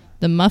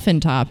muffin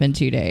top in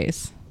 2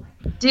 days?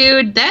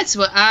 Dude, that's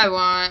what I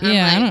want.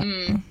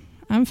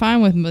 I'm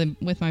fine with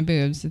my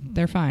boobs.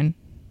 They're fine.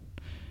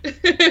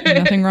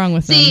 Nothing wrong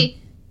with them.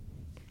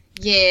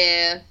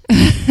 Yeah.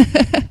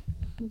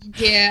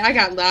 Yeah, I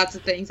got lots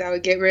of things I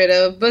would get rid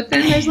of, but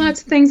then there's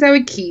lots of things I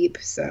would keep,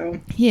 so.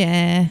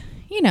 Yeah,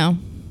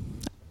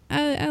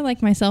 I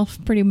like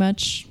myself pretty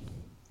much.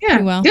 Yeah,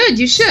 pretty well. Good,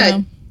 you should.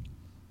 So,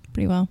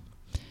 pretty well,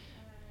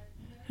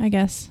 I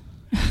guess.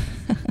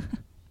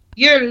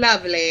 You're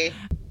lovely.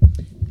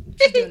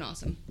 She's doing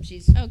awesome.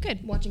 She's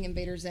good. watching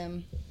Invader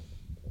Zim.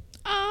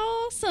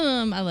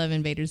 Awesome. I love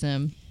Invader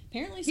Zim.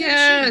 Apparently so.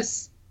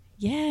 Yes.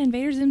 Yeah,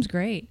 Invader Zim's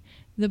great.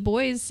 The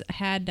boys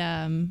had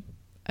an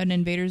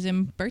Invader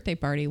Zim birthday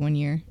party one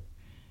year.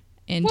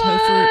 And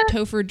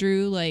Topher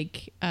drew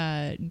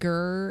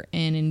Gurr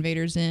and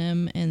Invader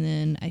Zim, and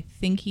then I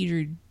think he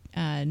drew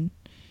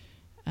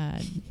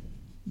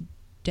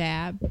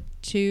Dab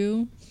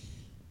too.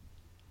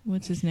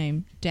 What's his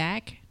name?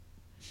 Dak?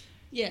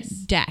 Yes.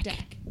 Dak.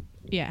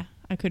 Yeah,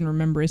 I couldn't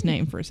remember his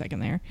name for a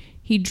second there.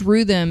 He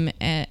drew them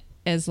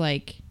as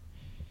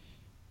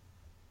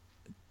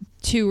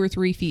 2 or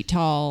 3 feet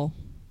tall,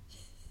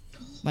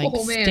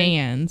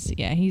 stands.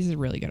 Yeah, he's a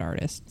really good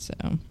artist. So.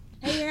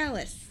 Hey,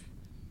 Alice.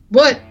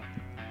 What?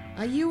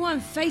 Are you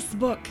on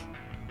Facebook?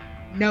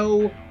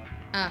 No.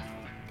 Ah,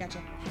 gotcha.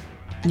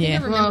 I think Yeah.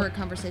 I remember a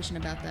conversation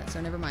about that,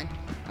 so never mind.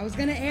 I was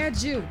gonna add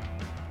you.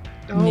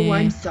 Oh, Yeah.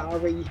 I'm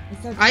sorry.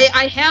 It's okay.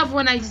 I have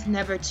one, I just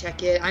never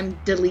check it. I'm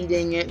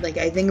deleting it.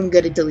 I think I'm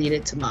going to delete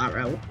it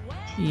tomorrow.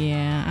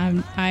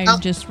 Yeah, I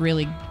just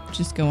really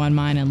just go on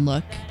mine and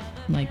look,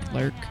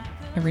 lurk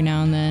every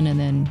now and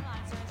then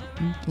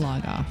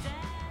log off.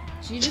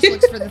 She just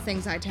looks for the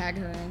things I tag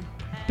her in.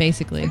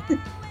 Basically.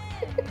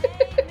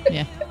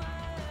 Yeah.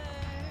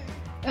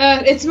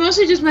 It's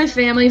mostly just my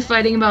family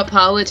fighting about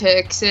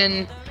politics,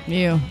 and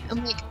Ew.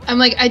 I'm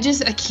like, I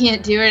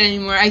can't do it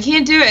anymore. I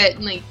can't do it.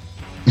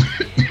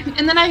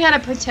 And then I gotta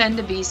pretend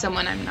to be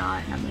someone I'm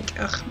not. And I'm like,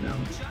 ugh, no.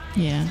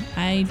 Yeah,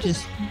 I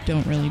just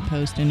don't really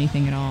post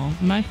anything at all.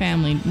 My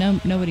family,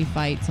 nobody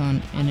fights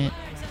in it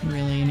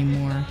really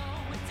anymore.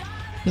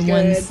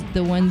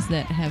 The ones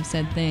that have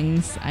said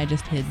things, I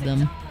just hid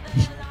them.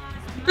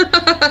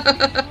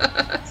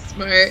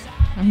 Smart.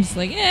 I'm just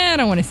I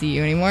don't want to see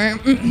you anymore.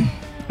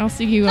 I'll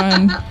see you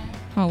on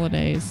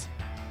holidays.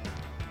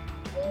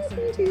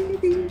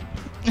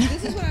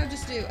 This is what I'll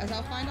just do, is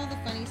I'll find all the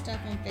funny stuff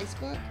on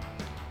Facebook,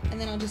 and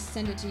then I'll just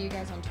send it to you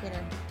guys on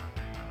Twitter.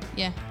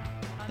 Yeah,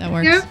 that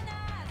works.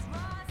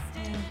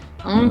 Yeah.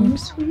 Oh,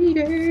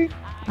 sweeter.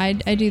 I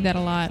do that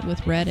a lot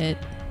with Reddit.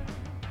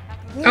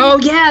 Oh,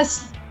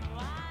 yes.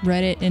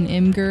 Reddit and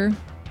Imgur.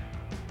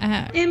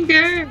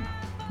 Imgur.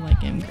 I like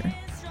Imgur.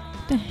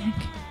 What the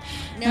heck?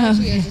 Now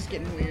she Okay. is just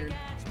getting weird.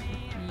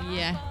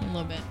 Yeah, a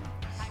little bit.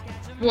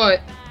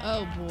 What?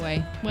 Oh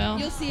boy. Well,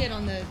 You'll see it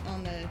on the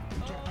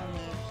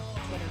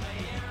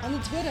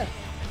Twitter.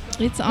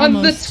 it's On the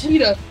almost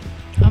Twitter.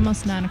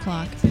 9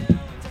 o'clock.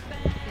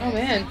 Oh,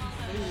 man.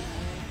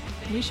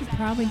 We should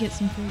probably get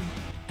some food.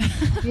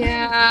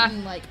 Yeah.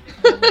 Eaten,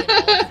 hardly at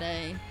all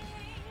today.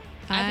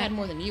 I've had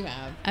more than you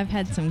have. I've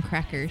had some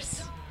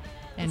crackers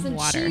and Some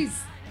water. cheese.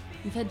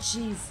 You've had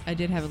cheese, I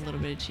did have a little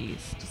bit of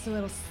cheese. just so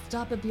it'll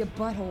stop it be a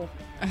butthole.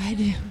 I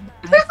do.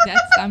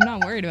 I'm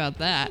not worried about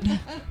that.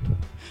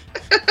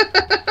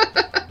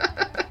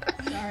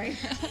 Sorry.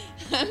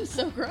 I'm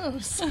so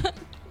gross.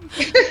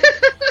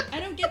 I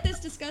don't get this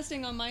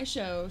disgusting on my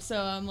show,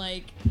 so I'm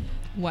like...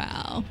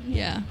 Wow.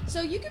 Yeah.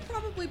 So you could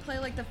probably play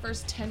the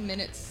first 10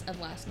 minutes of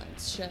last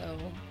night's show.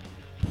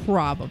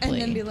 Probably.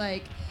 And then be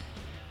like,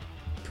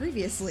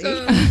 Previously.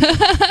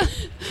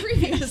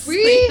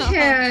 We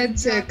had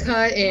to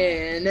cut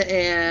in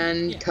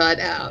and cut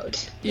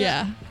out.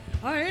 Yeah.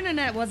 Our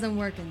internet wasn't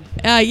working.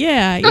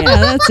 Yeah,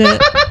 that's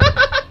it.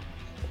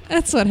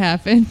 That's what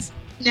happened.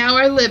 Now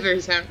our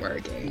livers aren't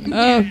working.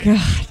 Oh,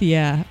 God,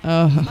 yeah.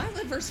 Oh. My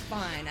liver's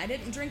fine. I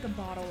didn't drink a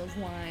bottle of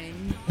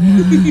wine. Or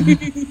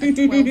a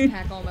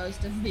 12-pack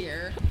almost of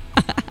beer.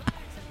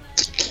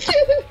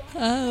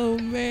 Oh,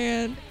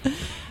 man.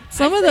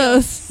 Some of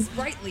those...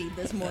 Sprightly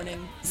this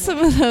morning. Some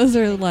of those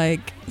are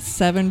like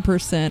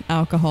 7%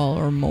 alcohol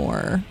or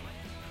more.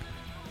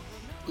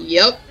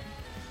 Yep.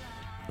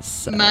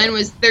 So, Mine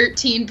was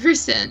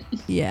 13%.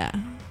 Yeah.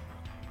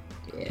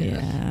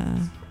 Yeah.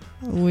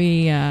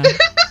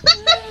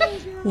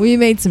 We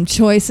made some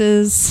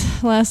choices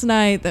last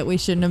night that we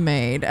shouldn't have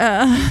made.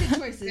 Good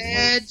choices.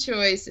 Bad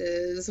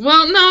choices.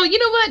 Well, no, you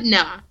know what?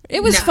 Nah.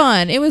 It was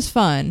fun. It was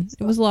fun.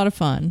 It was a lot of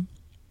fun.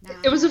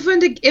 It was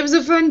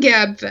a fun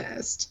gab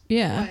fest.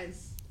 Yeah.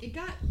 It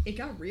got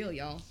real,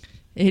 y'all.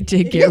 It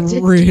did get It got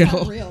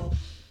real. real.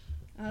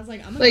 I was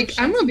like, I'm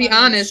gonna be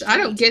honest, I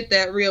don't get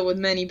that real with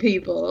many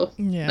people.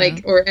 Yeah.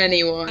 Like, or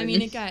anyone. I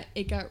mean, it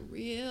got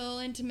real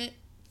intimate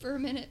for a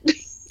minute.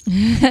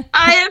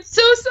 I am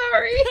so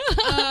sorry.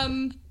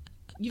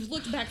 You've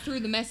looked back through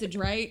the message,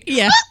 right?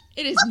 Yeah.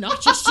 It is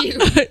not just you.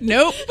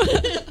 Nope.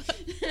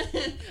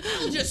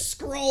 I'll just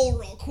scroll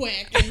real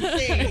quick and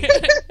see.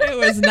 It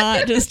was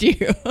not just you.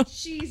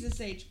 Jesus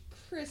H.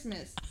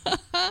 Christmas. Let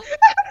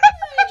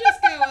me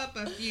just go up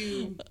a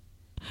few.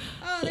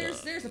 Oh,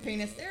 there's a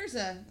penis. There's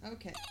a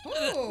okay.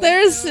 Oh,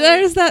 There's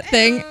that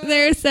thing. Hello.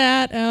 There's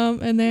that.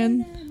 And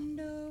then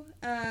Fernando.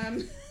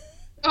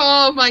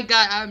 Oh my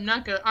god, I'm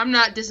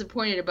not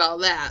disappointed about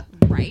that.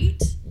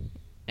 Right?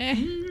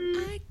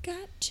 I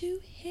got to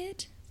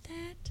hit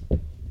that.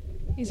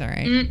 He's all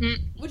right. Mm-mm.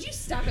 Would you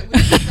stop it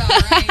with this, all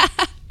right?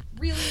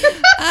 Really?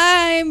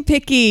 I'm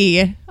picky,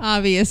 You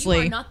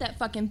obviously. are not that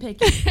fucking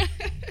picky.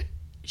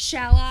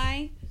 Shall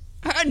I?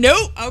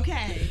 Nope.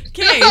 Okay.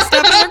 Okay,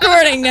 stop the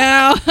recording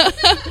now.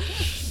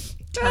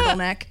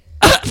 Turtleneck.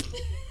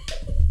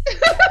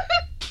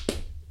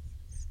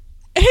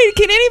 Hey,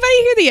 can anybody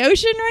hear the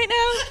ocean right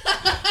now?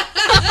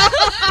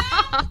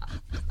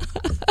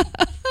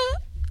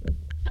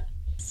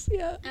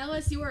 Yeah.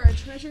 Alice, you are a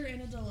treasure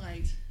and a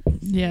delight.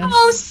 Yes.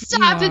 Oh,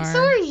 stop you it! So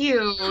are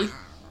you.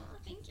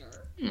 Thank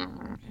you.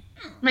 Aw.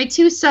 My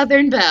two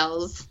southern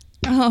belles.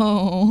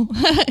 Oh,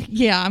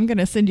 yeah. I'm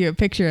gonna send you a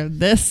picture of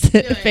this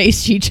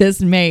face she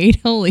just made.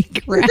 Holy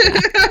crap!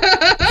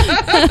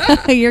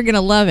 You're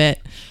gonna love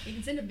it. You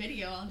can send a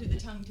video. I'll do the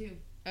tongue too.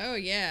 Oh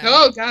yeah.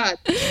 Oh god.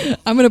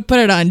 I'm gonna put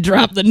it on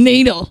Drop the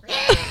Needle.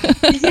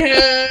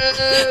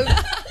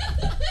 Yes.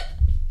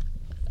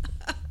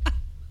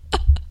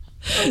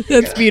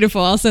 That's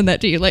beautiful. I'll send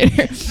that to you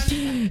later.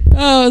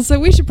 Oh, so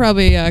we should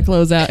probably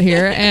close out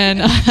here, and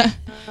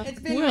It's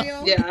been Well,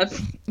 real. Yeah.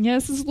 yeah,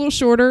 this is a little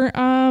shorter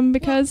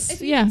because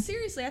If you- yeah,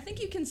 Seriously, I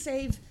think you can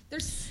save.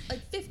 There's like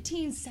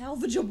 15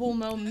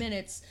 salvageable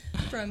minutes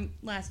from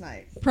last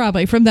night.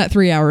 probably from that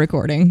 3-hour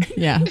recording.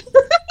 Yeah.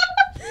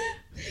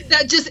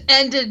 That just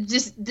ended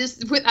just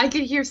with I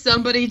could hear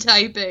somebody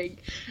typing,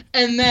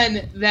 and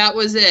then that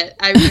was it.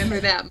 I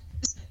remember that.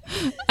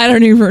 I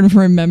don't even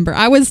remember.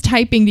 I was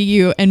typing to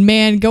you, and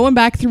man, going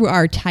back through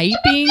our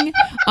typing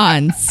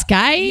on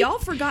Skype. Y'all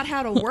forgot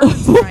how to word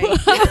right.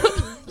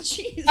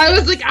 Jesus. I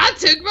was like, I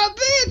took my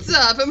pants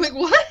off. I'm like,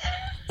 what?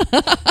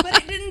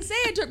 But it didn't say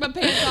I took my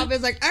pants off. It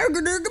was like,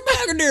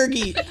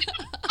 argadurga-bagadurgy. What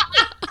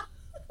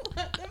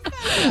the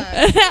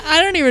fuck?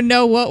 I don't even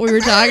know what we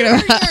were talking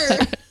about.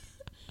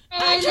 Oh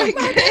my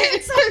god!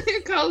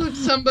 You call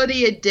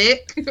somebody a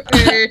dick?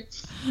 Or...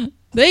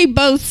 They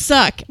both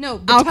suck. No,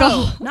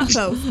 Alcohol. bateau, not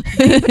both.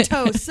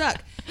 Bateau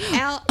suck.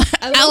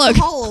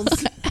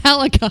 Alcohols.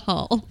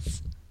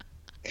 Alcohols.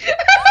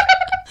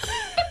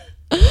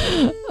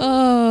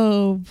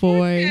 Oh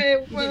boy.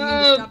 Okay,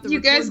 well, stop the you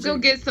guys go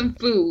recording. get some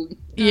food.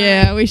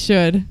 Yeah, we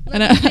should.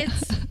 And Love you,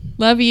 kids.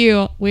 love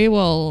you. We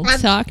will I-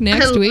 talk I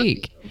next love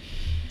week.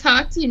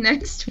 Talk to you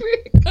next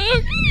week.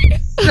 Okay.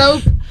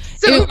 So,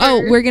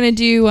 We're gonna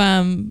do.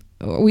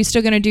 Are we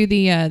still gonna do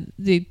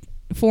the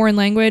foreign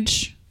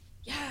language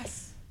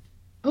Yes.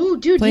 Oh,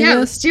 dude, playlist? yeah,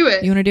 let's do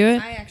it. You want to do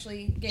it? I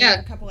actually gave Yeah.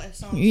 a couple of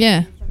songs.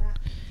 Yeah. For that.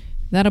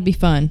 That'll be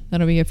fun.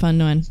 That'll be a fun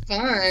one.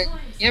 Fun.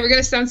 Yeah, we're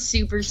gonna sound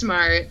super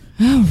smart.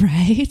 All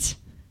right.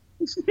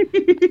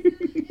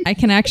 I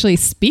can actually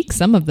speak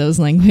some of those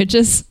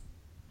languages.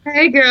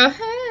 Hey, girl.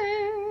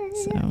 Hey.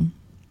 So,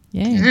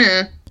 yeah.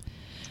 Yeah.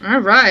 All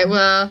right.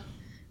 Well,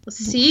 we'll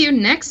see you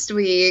next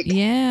week.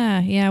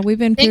 Yeah. We've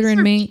been Thanks Pooter and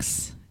for-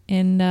 Minx.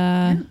 And,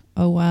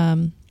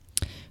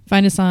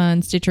 find us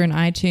on Stitcher and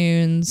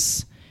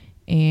iTunes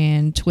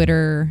and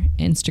Twitter,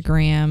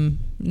 Instagram.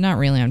 Not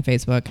really on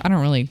Facebook. I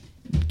don't really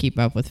keep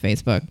up with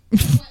Facebook.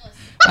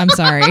 I'm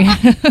sorry.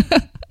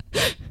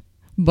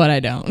 But I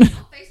don't.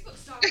 Facebook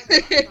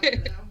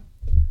stalker.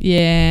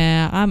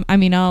 Yeah.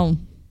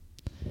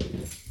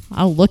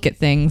 I'll look at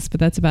things, but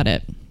that's about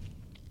it.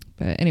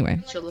 But anyway.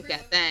 She'll look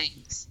at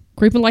things.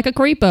 Creeping like a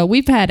creeper.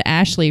 We've had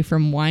Ashley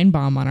from Wine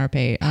Bomb on our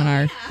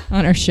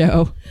on our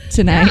show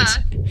tonight.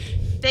 Yeah.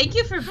 Thank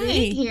you for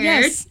being here.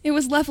 Yes, it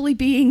was lovely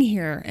being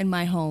here in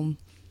my home.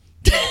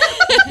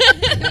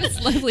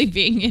 It's lovely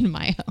being in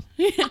my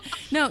home.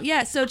 No,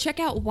 yeah, so check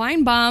out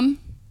Wine Bomb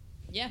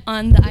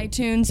on the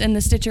iTunes and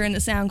the Stitcher and the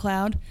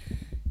SoundCloud.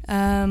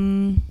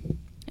 And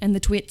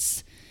the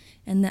Twits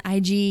and the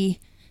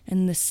IG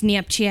and the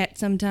Snapchat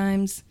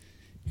sometimes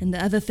and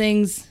the other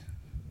things.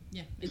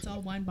 Yeah, it's all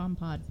Wine Bomb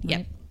Pod.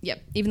 Right?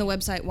 Yep. Even the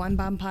website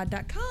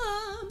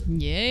winebombpod.com.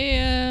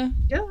 Yeah.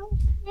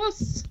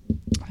 Yes.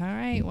 All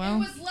right, well. It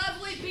was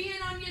lovely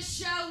being on your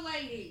show,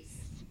 ladies.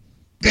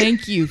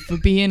 Thank you for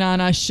being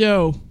on our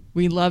show.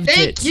 We loved it.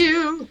 Thank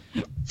you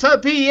for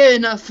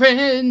being a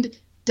friend.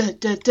 Da,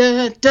 da,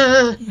 da,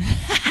 da.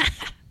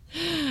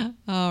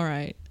 All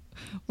right.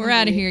 We're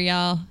out of here,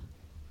 y'all.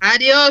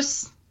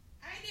 Adios.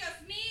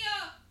 Adios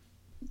mio.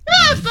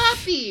 Ah,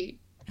 papi.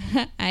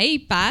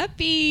 Ay,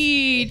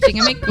 papi.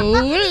 Chingame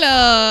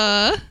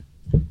culo.